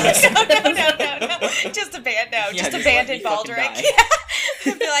to do for the rest of No. Just abandon Baldric.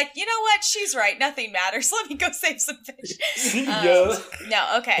 Yeah. Be like, you know what? She's right. Nothing matters. Let me go save some fish.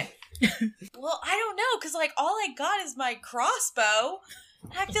 No, okay. Well, I don't know, because, like, all I got is my crossbow.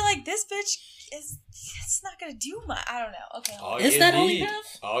 I feel like this bitch it's not going to do much. I don't know. Okay. Is that all you have?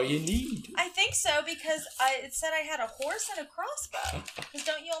 All you need. I think so, because it said I had a horse and a crossbow. Because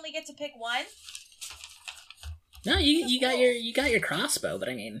don't you only get to pick one? No, you got your crossbow, but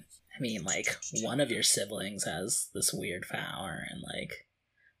I mean, like, one of your siblings has this weird power, and, like,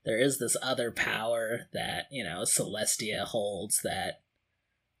 there is this other power that, you know, Celestia holds that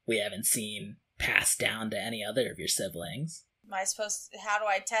we haven't seen passed down to any other of your siblings. Am I supposed to, how do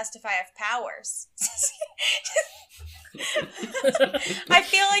I test if I have powers? I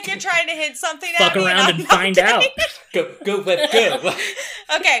feel like you're trying to hint something at Fuck me. around and find out. Go.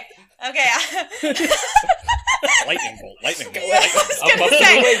 Okay. Lightning bolt. Yeah, I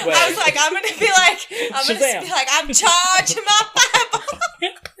was like, I'm gonna be like, I'm charging my fireball.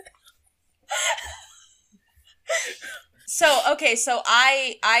 So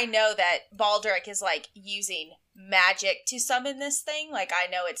I know that Baldric is like using magic to summon this thing. Like, I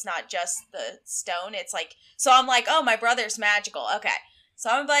know it's not just the stone. It's like, so I'm like, oh, my brother's magical. Okay. So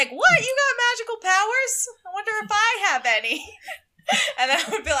I'm like, what? You got magical powers? I wonder if I have any. And then I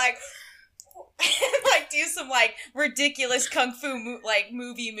would be like, do some like ridiculous kung fu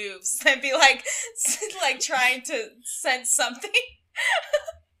movie moves and be like trying to sense something.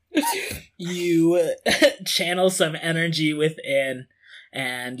 You channel some energy within,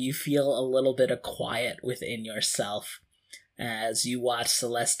 and you feel a little bit of quiet within yourself as you watch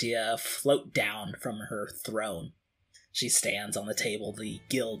Celestia float down from her throne. She stands on the table the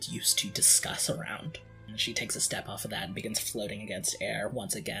guild used to discuss around. And she takes a step off of that and begins floating against air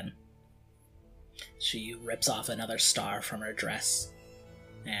once again. She rips off another star from her dress,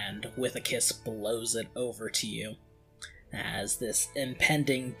 and with a kiss blows it over to you. As this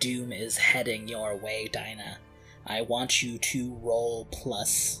impending doom is heading your way, Dinah, I want you to roll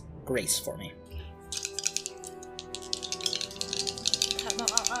plus grace for me. Come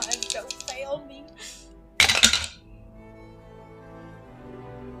on, don't fail me.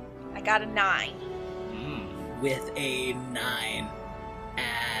 I got a 9. With a 9,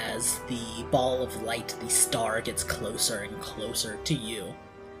 as the ball of light, the star, gets closer and closer to you,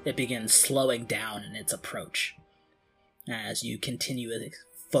 it begins slowing down in its approach. As you continue to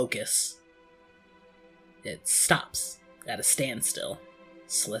focus, it stops at a standstill.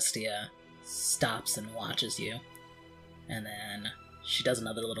 Celestia stops and watches you, and then she does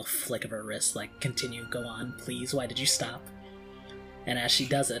another little flick of her wrist, like, continue, go on, please, why did you stop? And as she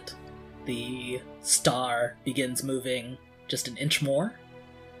does it, the star begins moving just an inch more,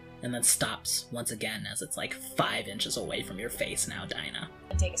 and then stops once again as it's like 5 inches away from your face now, Dinah.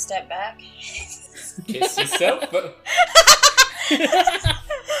 I take a step back. Kiss yourself.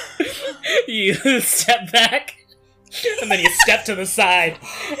 You step back, and then you step to the side,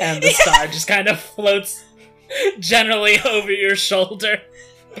 and the star just kind of floats generally over your shoulder.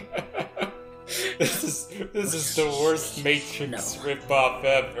 This is the worst Matrix ripoff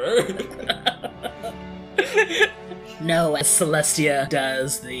ever. No, as Celestia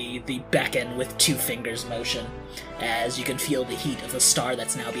does the beckon with 2 fingers motion, as you can feel the heat of the star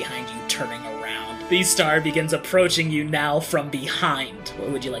that's now behind you turning around. The star begins approaching you now from behind.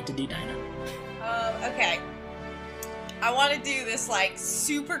 What would you like to do, Dinah? Okay. I want to do this, like,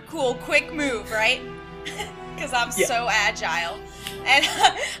 super cool quick move, right? Because I'm so agile. And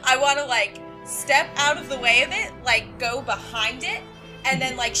I want to, like, step out of the way of it, like, go behind it, and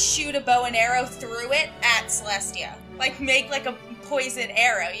then, like, shoot a bow and arrow through it at Celestia. Like, make, like, a poison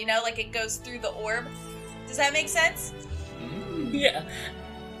arrow, you know? Like, it goes through the orb. Does that make sense? Yeah.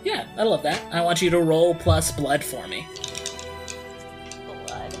 Yeah, I love that. I want you to roll plus blood for me.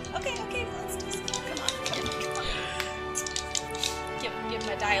 Blood. Okay, let's come on. Give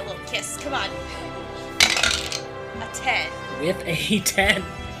my die a little kiss. Come on. A 10. With a 10.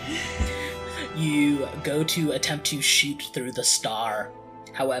 You go to attempt to shoot through the star.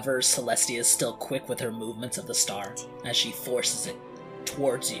 However, Celestia is still quick with her movements of the star as she forces it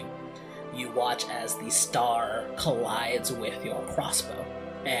towards you. You watch as the star collides with your crossbow,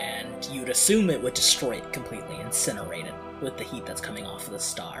 and you'd assume it would destroy it completely, incinerate it with the heat that's coming off of the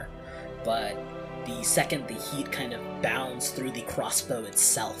star. But the second the heat kind of bounds through the crossbow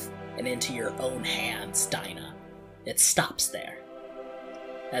itself and into your own hands, Dinah, it stops there.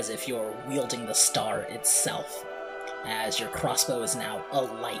 as if you're wielding the star itself, as your crossbow is now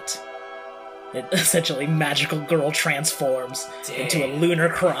alight. It essentially magical girl transforms into a lunar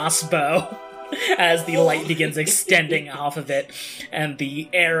crossbow as the light begins extending off of it, and the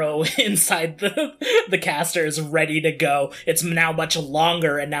arrow inside the caster is ready to go. It's now much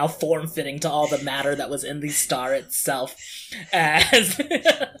longer and now form-fitting to all the matter that was in the star itself. As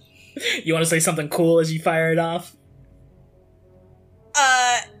you want to say something cool as you fire it off?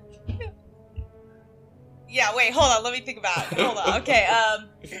 Yeah, wait, hold on, let me think about it. Hold on, okay,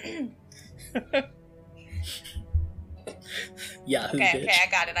 Yahoo, okay,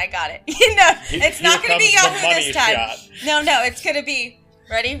 bitch. I got it. It's not gonna be Yahoo this time. Shot. No, it's gonna be...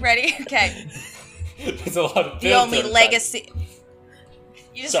 Ready? Okay. There's a lot of The only build-up. legacy...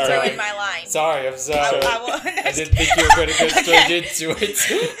 You just threw in my line. Sorry, I'm sorry. I didn't think you were going to go straight into it.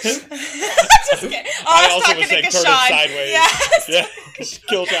 Just kidding. I was also talking was saying to turn it Kashan. sideways. Yeah. Yeah.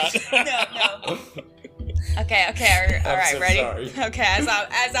 Kill shot. No. Okay, all right, so ready? sorry. Okay, as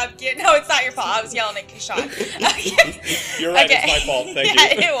I'm getting... No, it's not your fault. I was yelling at Kashan. Okay. You're right, Okay. it's my fault. Thank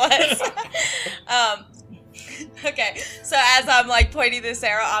Yeah, you. it was. Okay, so as I'm, like, pointing this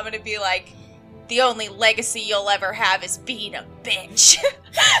arrow, I'm gonna be like, the only legacy you'll ever have is being a bitch.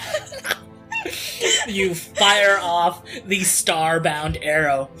 You fire off the star-bound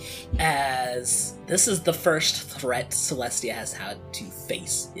arrow, as this is the first threat Celestia has had to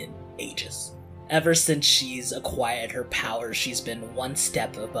face in ages. Ever since she's acquired her powers, she's been one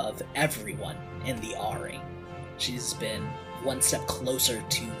step above everyone in the Ari. She's been one step closer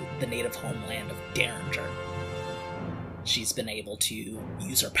to the native homeland of Derringer. She's been able to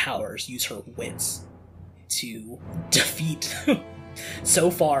use her powers, use her wits, to defeat,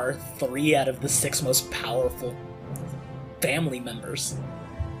 so far, 3 out of the 6 most powerful family members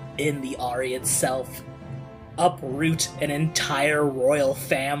in the Ari itself, uproot an entire royal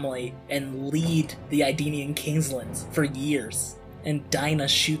family, and lead the Idenian Kingslands for years. And Dinah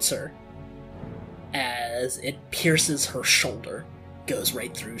shoots her as it pierces her shoulder, goes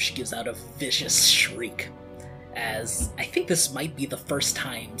right through. She gives out a vicious shriek, as I think this might be the first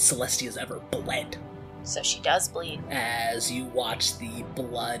time Celestia's ever bled. So she does bleed. As you watch the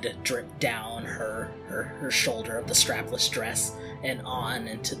blood drip down her shoulder of the strapless dress and on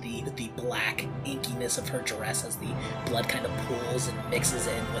into the black inkiness of her dress, as the blood kind of pools and mixes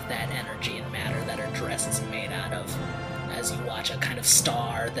in with that energy and matter that her dress is made out of. As you watch a kind of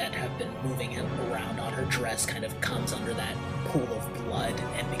star that have been moving around on her dress kind of comes under that pool of blood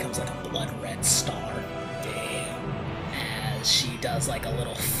and becomes like a blood red star. As she does like a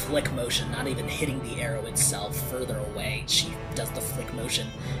little flick motion, not even hitting the arrow itself, further away. She does the flick motion,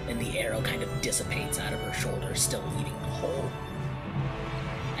 and the arrow kind of dissipates out of her shoulder, still leaving the hole.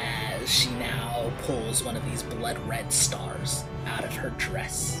 As she now pulls one of these blood-red stars out of her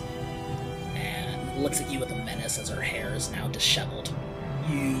dress, and looks at you with a menace as her hair is now disheveled.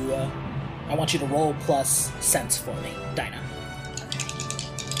 I want you to roll plus sense for me, Dinah.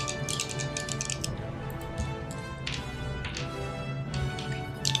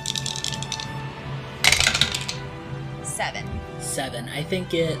 Seven. I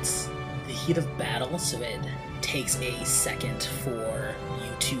think it's the heat of battle, so it takes a second for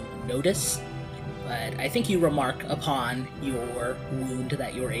you to notice. But I think you remark upon your wound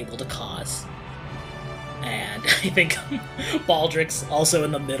that you're able to cause. And I think Baldric's also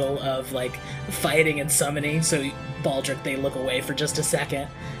in the middle of, like, fighting and summoning, so Baldric, they look away for just a second,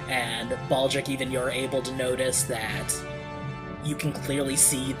 and Baldric, even you're able to notice that you can clearly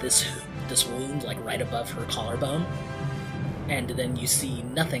see this wound, like, right above her collarbone. And then you see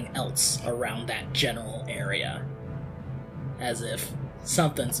nothing else around that general area. As if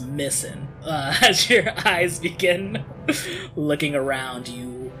something's missing. As your eyes begin looking around,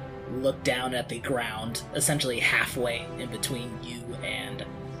 you look down at the ground, essentially halfway in between you and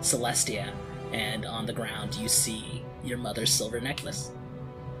Celestia. And on the ground you see your mother's silver necklace.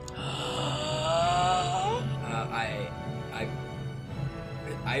 I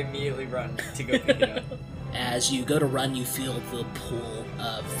immediately run to go pick it up. As you go to run, you feel the pull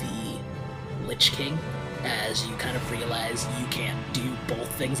of the Lich King, as you kind of realize you can't do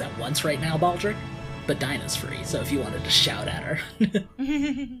both things at once right now, Baldric, but Dinah's free, so if you wanted to shout at her.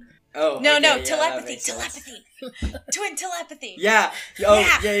 Oh, no, okay, yeah, telepathy. Twin telepathy. Yeah. Oh,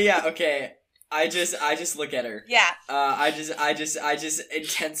 yeah. Okay. I just look at her. Yeah. I just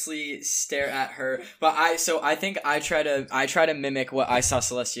intensely stare at her. But I think I try to mimic what I saw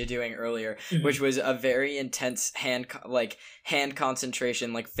Celestia doing earlier, which was a very intense hand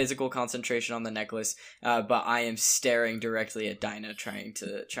concentration, like physical concentration on the necklace. But I am staring directly at Dinah, trying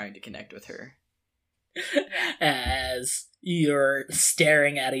to connect with her. As you're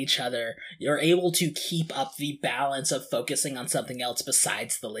staring at each other, you're able to keep up the balance of focusing on something else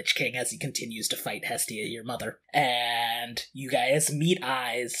besides the Lich King as he continues to fight Hestia, your mother. And you guys meet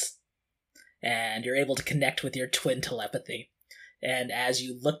eyes, and you're able to connect with your twin telepathy. And as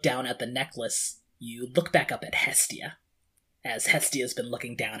you look down at the necklace, you look back up at Hestia, as Hestia's been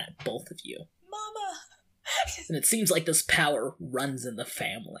looking down at both of you. Mama! And it seems like this power runs in the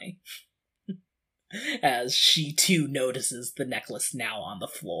family. As she too notices the necklace now on the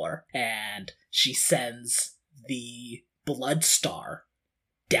floor, and she sends the blood star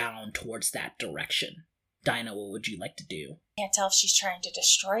down towards that direction. Dinah, what would you like to do? Can't tell if she's trying to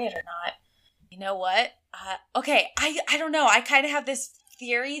destroy it or not. You know what? Okay, I don't know. I kind of have this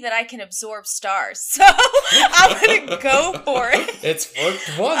theory that I can absorb stars, so I'm gonna go for it. It's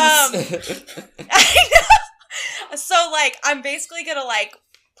worked once. I know. So, like, I'm basically gonna, like,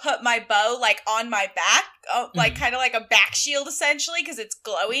 put my bow, like, on my back, like, kind of like a back shield, essentially, because it's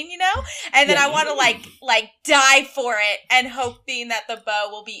glowing, you know? And then I want to, like, dive for it, and hoping that the bow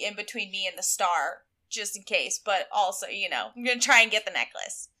will be in between me and the star, just in case. But also, you know, I'm going to try and get the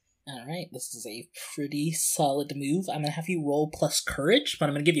necklace. Alright, this is a pretty solid move. I'm going to have you roll plus courage, but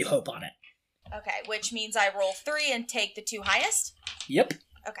I'm going to give you hope on it. Okay, which means I roll 3 and take the 2 highest? Yep.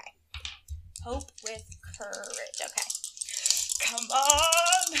 Okay. Hope with courage. Okay. Come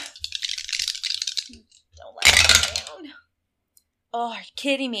on! Don't let me down. Oh, are you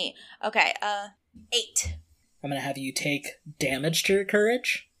kidding me? Okay, 8. I'm going to have you take damage to your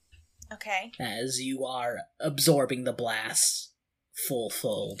courage. Okay. As you are absorbing the blast full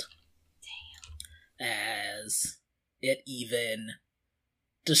fold. Damn. As it even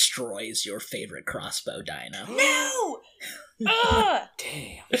destroys your favorite crossbow, Dino. No! Ugh!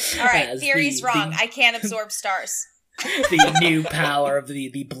 Damn. Alright, theory's wrong. I can't absorb stars. The new power of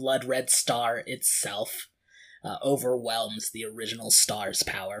the blood red star itself overwhelms the original star's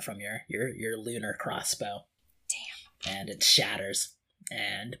power from your lunar crossbow. Damn. And it shatters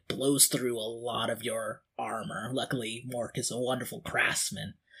and blows through a lot of your armor. Luckily, Mork is a wonderful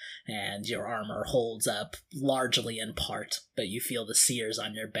craftsman, and your armor holds up largely in part, but you feel the sears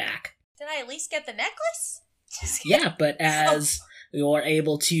on your back. Did I at least get the necklace? Yeah, but as you're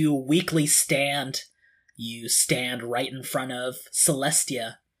able to weakly stand, you stand right in front of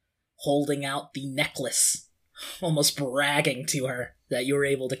Celestia, holding out the necklace, almost bragging to her that you were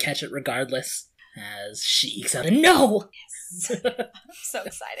able to catch it regardless, as she ekes out a no! Yes. I'm so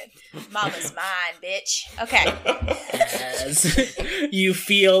excited. Mama's mine, bitch. Okay. As you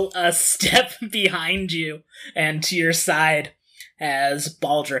feel a step behind you and to your side as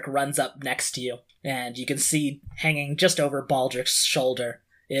Baldric runs up next to you, and you can see hanging just over Baldric's shoulder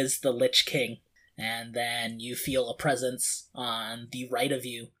is the Lich King. And then you feel a presence on the right of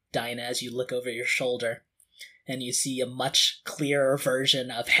you, Dinah, as you look over your shoulder, and you see a much clearer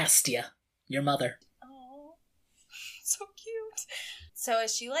version of Hestia, your mother. Oh, so cute. So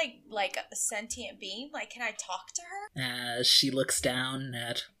is she like a sentient being? Like, can I talk to her? As she looks down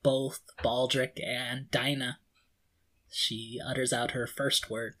at both Baldric and Dinah, she utters out her first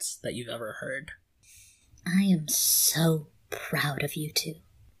words that you've ever heard. I am so proud of you two.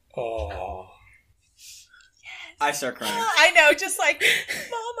 Oh. I start crying. I know, just like,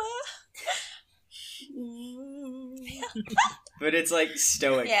 Mama. But it's like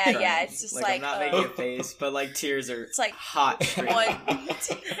stoic. Yeah, crying. yeah, it's just I'm not making a face, but like tears are it's like hot. Yeah.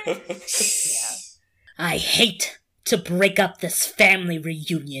 I hate to break up this family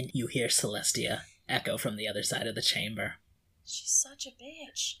reunion, you hear Celestia echo from the other side of the chamber. She's such a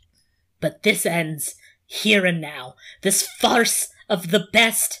bitch. But this ends here and now. This farce of the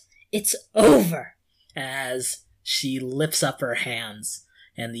best, it's over. As she lifts up her hands,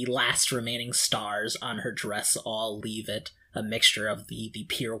 and the last remaining stars on her dress all leave it, a mixture of the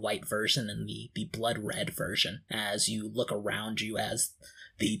pure white version and the blood red version, as you look around you as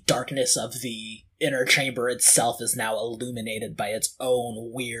the darkness of the inner chamber itself is now illuminated by its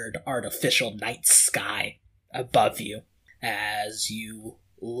own weird artificial night sky above you, as you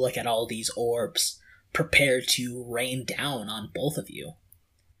look at all these orbs prepare to rain down on both of you.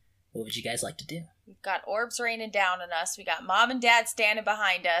 What would you guys like to do? We've got orbs raining down on us. We got Mom and Dad standing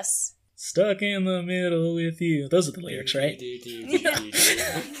behind us. Stuck in the middle with you. Those are the lyrics, right?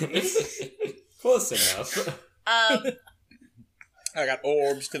 Close enough. I got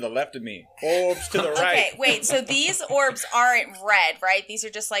orbs to the left of me. Orbs to the right. Okay, wait, so these orbs aren't red, right? These are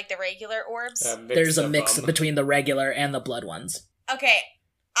just like the regular orbs? There's a mix between the regular and the blood ones. Okay,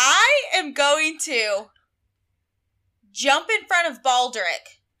 I am going to jump in front of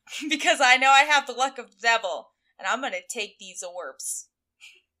Baldric because I know I have the luck of the devil, and I'm going to take these orbs.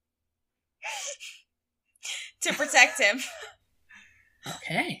 to protect him.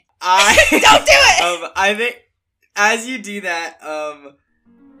 Okay. Don't do it! I think as you do that,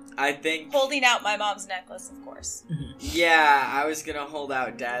 I think Holding out my mom's necklace, of course. yeah, I was gonna hold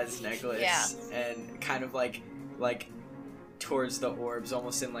out Dad's necklace Yeah. and kind of like towards the orbs,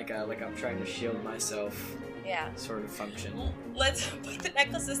 almost in like I'm trying to shield myself Yeah. sort of function. Let's put the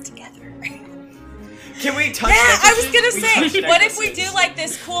necklaces together. Can we touch Yeah, I necklaces? was gonna We say, touch what if we necklaces. do like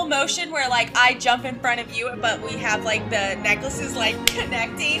this cool motion where like I jump in front of you, but we have like the necklaces like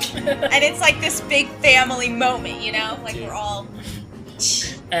connecting, and it's like this big family moment, you know? Like we're all.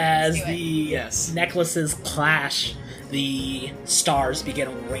 As Let's do it. the Yes. necklaces clash, the stars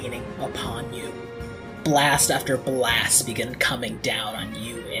begin raining upon you. Blast after blast begin coming down on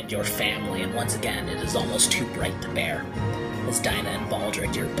you and your family, and once again, it is almost too bright to bear. As Dinah and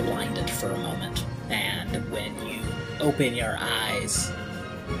Baldric, you're blinded for a moment, and when you open your eyes,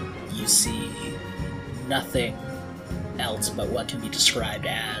 you see nothing else but what can be described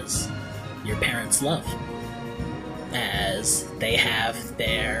as your parents' love. As they have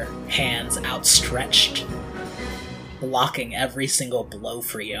their hands outstretched, blocking every single blow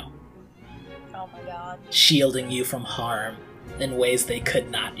for you, Oh my god. shielding you from harm in ways they could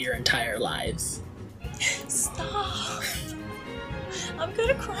not your entire lives. Stop. I'm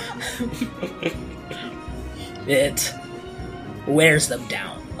gonna cry. It wears them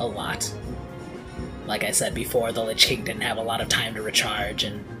down a lot. Like I said before, the Lich King didn't have a lot of time to recharge,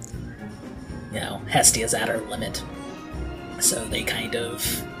 and, Hestia's at her limit. So they kind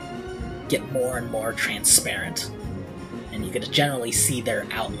of get more and more transparent, and you can generally see their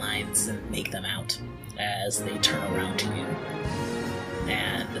outlines and make them out as they turn around to you.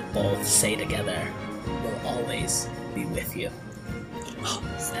 And both say together, "We'll always be with you."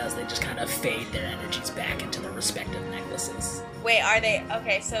 As they just kind of fade their energies back into their respective necklaces. Wait, are they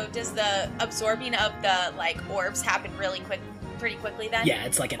okay? So does the absorbing of the like orbs happen pretty quickly then? Yeah,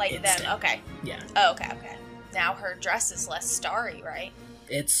 it's like an instant. them. Okay. Yeah. Oh, okay. Now her dress is less starry, right?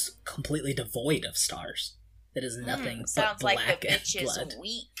 It's completely devoid of stars. It is nothing but Sounds black like the and bitch is blood.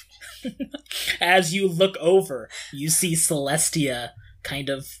 weak. As you look over, you see Celestia kind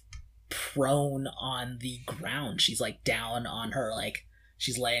of prone on the ground. She's like down on her, like,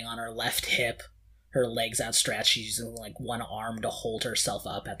 she's laying on her left hip, her legs outstretched. She's using like one arm to hold herself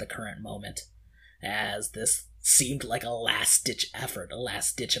up at the current moment. As this seemed like a last ditch effort, a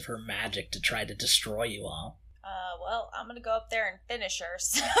last ditch of her magic to try to destroy you all. Well, I'm gonna go up there and finish her.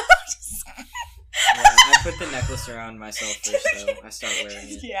 So Yeah, I put the necklace around myself first, though. I start wearing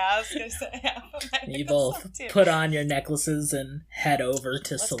it. yeah, I was gonna say. I put my You necklace both on, too. put on your necklaces and head over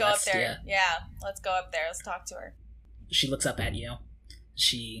to Let's Celestia. go up there. Yeah, let's go up there. Let's talk to her. She looks up at you.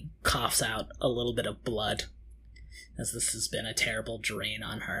 She coughs out a little bit of blood, as this has been a terrible drain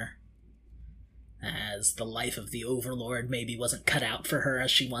on her. As the life of the Overlord maybe wasn't cut out for her as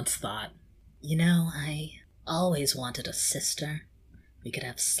she once thought. I always wanted a sister. We could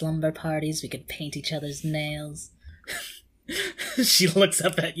have slumber parties, we could paint each other's nails. She looks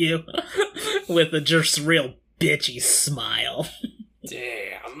up at you with a just real bitchy smile.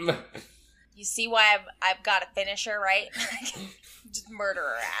 Damn. You see why I've got to finish her, right? Just murder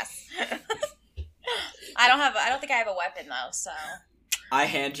her ass. I don't think I have a weapon though, so. I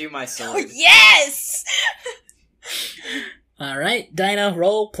hand you my sword. Yes! Alright, Dinah,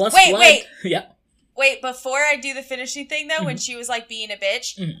 roll plus Wait, blood. wait. Yep. Wait, before I do the finishing thing though, when she was like being a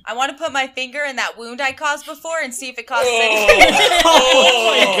bitch, I want to put my finger in that wound I caused before and see if it causes anything. Oh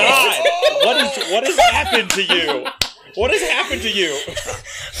my god! What has happened to you? What has happened to you?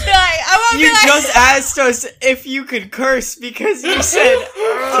 I want to You be like, just asked us if you could curse because you said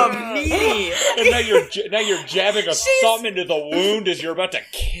me. And now you're jabbing a thumb into the wound as you're about to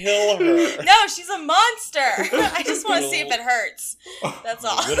kill her. no, she's a monster. I just want to see if it hurts. That's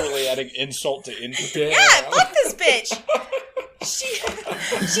all. Literally adding insult to injury. Yeah, fuck this bitch.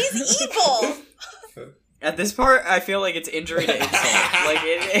 She's evil. At this part, I feel like it's injury to insult. Like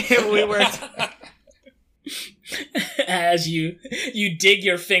we were. As you dig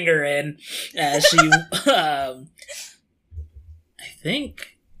your finger in, as she, I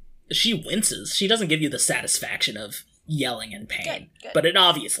think she winces. She doesn't give you the satisfaction of yelling in pain, Good. but it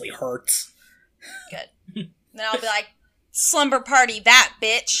obviously hurts. Good. Then I'll be like, slumber party that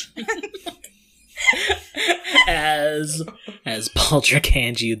bitch. As Baldric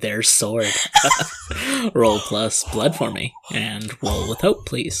hands you their sword. Roll plus blood for me, and roll with hope,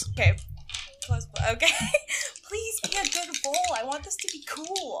 please. Okay. Okay. Please be a good roll. I want this to be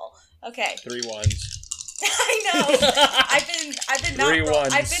cool. Okay. 3 ones. I know. I've been not 3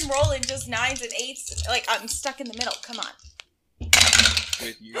 ones. I've been rolling just 9s and 8s. Like I'm stuck in the middle. Come on.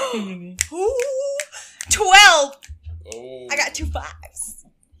 With you. Ooh. 12! Oh. I got 2 5s.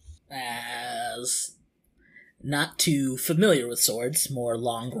 As not too familiar with swords, more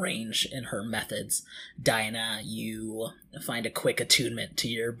long range in her methods, Diana, you find a quick attunement to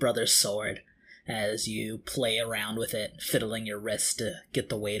your brother's sword as you play around with it, fiddling your wrist to get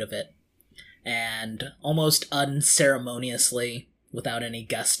the weight of it. And almost unceremoniously, without any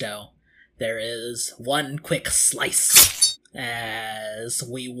gusto, there is one quick slice as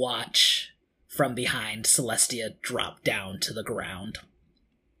we watch from behind Celestia drop down to the ground.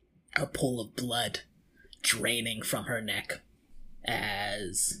 A pool of blood draining from her neck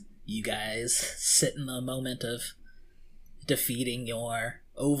as you guys sit in the moment of defeating your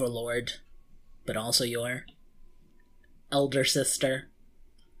overlord, but also your elder sister.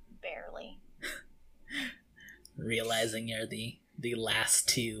 Barely. Realizing you're the last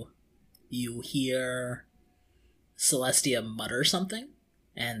two, you hear Celestia mutter something,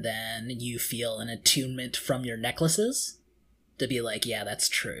 and then you feel an attunement from your necklaces to be like, yeah, that's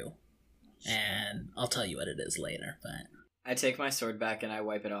true. And I'll tell you what it is later, but... I take my sword back and I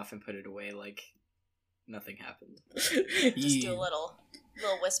wipe it off and put it away like nothing happened. Just do a little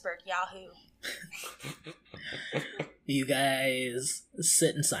whispered Yahoo. You guys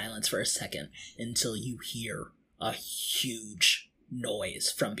sit in silence for a second until you hear a huge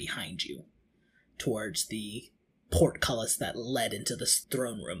noise from behind you towards the portcullis that led into this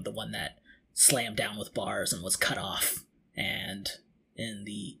throne room, the one that slammed down with bars and was cut off. And in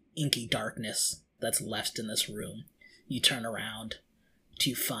the inky darkness that's left in this room, you turn around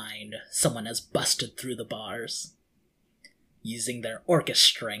to find someone has busted through the bars using their orcish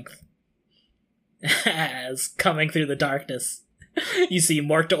strength. As coming through the darkness, you see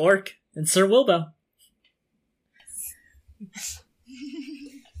Mork to Orc and Sir Wilbo.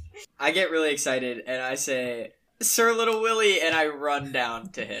 I get really excited and I say, Sir Little Willy, and I run down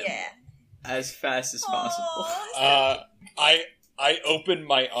to him. Yeah. As fast as possible. I open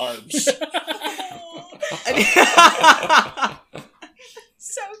my arms.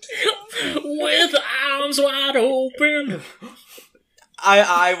 So cute. With arms wide open.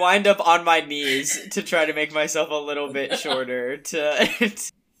 I wind up on my knees to try to make myself a little bit shorter to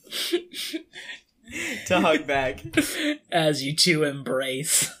hug back. As you two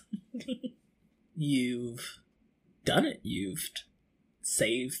embrace. You've done it. You've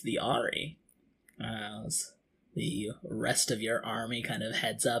saved the Ari. As the rest of your army kind of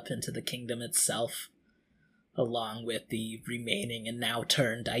heads up into the kingdom itself, along with the remaining and now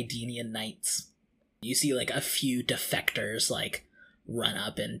turned Idenian knights. You see like a few defectors like run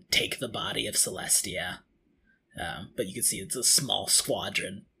up and take the body of Celestia. But you can see it's a small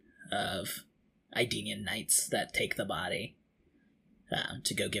squadron of Idenian knights that take the body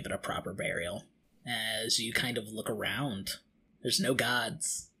to go give it a proper burial. As you kind of look around, there's no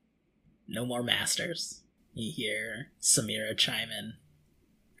gods, no more masters. You hear Samira chime in.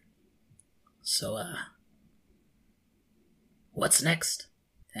 So, what's next?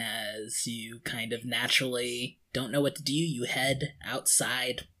 As you kind of naturally don't know what to do, you head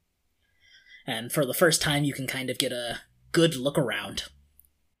outside. And for the first time, you can kind of get a good look around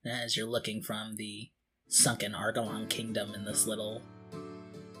as you're looking from the sunken Argalon kingdom in this little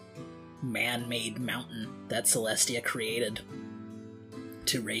man-made mountain that Celestia created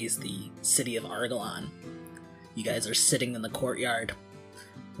to raise the city of Argalon. You guys are sitting in the courtyard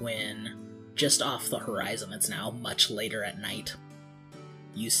when, just off the horizon, it's now much later at night,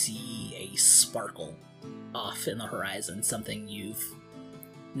 you see a sparkle off in the horizon, something you've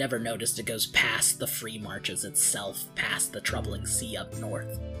never noticed. It goes past the free marches itself, past the troubling sea up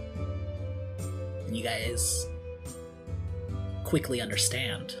north. And you guys quickly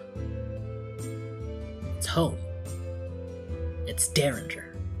understand. It's home. It's Derringer.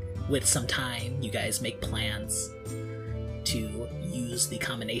 With some time, you guys make plans to use the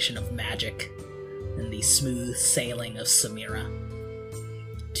combination of magic and the smooth sailing of Samira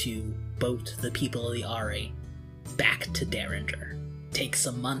to boat the people of the Ari back to Derringer. Takes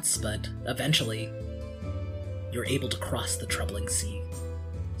some months, but eventually you're able to cross the troubling sea,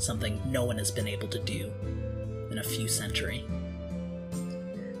 something no one has been able to do in a few centuries.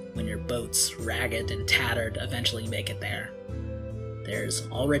 When your boats, ragged and tattered, eventually make it there, there's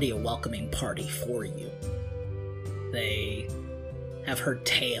already a welcoming party for you. They have heard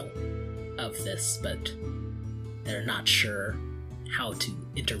tale of this, but they're not sure how to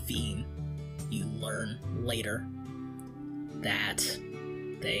intervene. You learn later that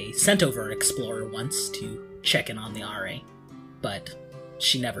they sent over an explorer once to check in on the Ari, but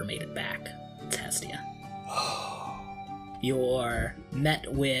she never made it back. It's Hestia. You're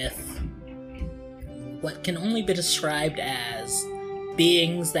met with what can only be described as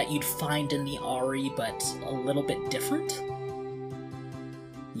beings that you'd find in the Ari, but a little bit different.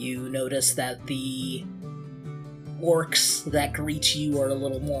 You notice that the orcs that greet you are a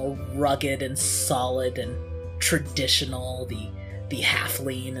little more rugged and solid and traditional. The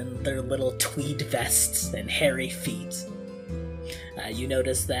halfling and their little tweed vests and hairy feet. You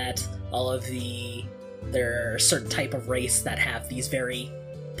notice that there are a certain type of race that have these very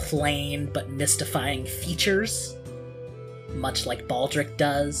plain but mystifying features, much like Baldric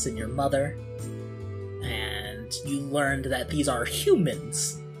does and your mother. And you learned that these are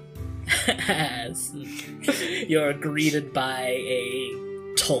humans, as you're greeted by a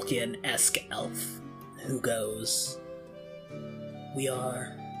Tolkien-esque elf who goes, "We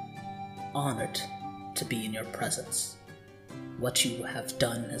are honored to be in your presence. What you have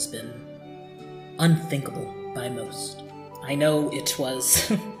done has been unthinkable by most. I know it was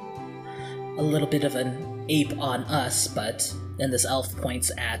a little bit of an ape on us, but," and this elf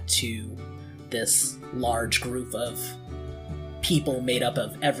points to this large group of people made up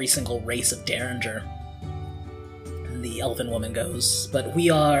of every single race of Derringer. And the elven woman goes, "But we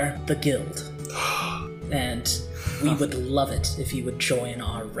are the guild, and we would love it if you would join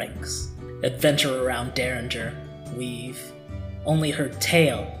our ranks. Adventure around Derringer. We've only heard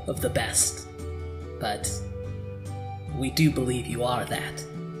tale of the best, but we do believe you are that."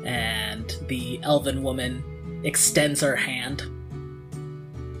 And the elven woman extends her hand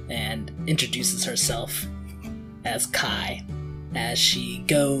and introduces herself as Kai. As she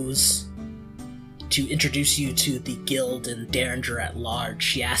goes to introduce you to the guild and Derringer at large,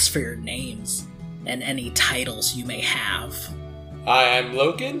 she asks for your names and any titles you may have. I am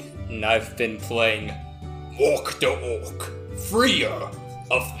Logan, and I've been playing Mork the Orc, freer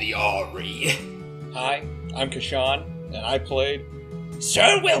of the Ari. Hi, I'm Kashan, and I played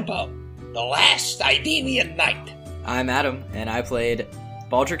Sir Wilbo, the last Idenian knight. I'm Adam, and I played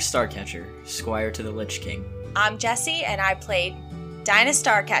Baldric Starcatcher, Squire to the Lich King. I'm Jessie, and I played Dinah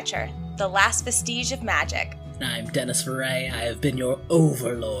Starcatcher, the last vestige of magic. I'm Dennis Veray, I have been your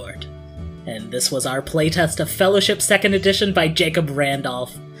overlord. And this was our playtest of Fellowship 2nd Edition by Jacob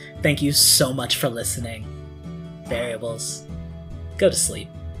Randolph. Thank you so much for listening. Variables, go to sleep.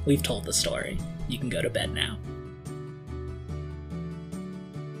 We've told the story. You can go to bed now.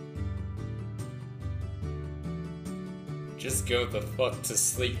 Just go the fuck to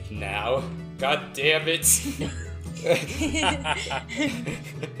sleep now. God damn it.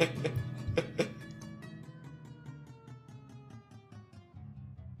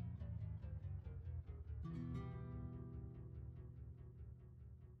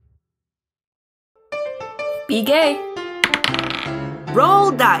 Be gay.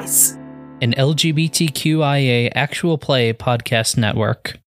 Roll dice. An LGBTQIA actual play podcast network.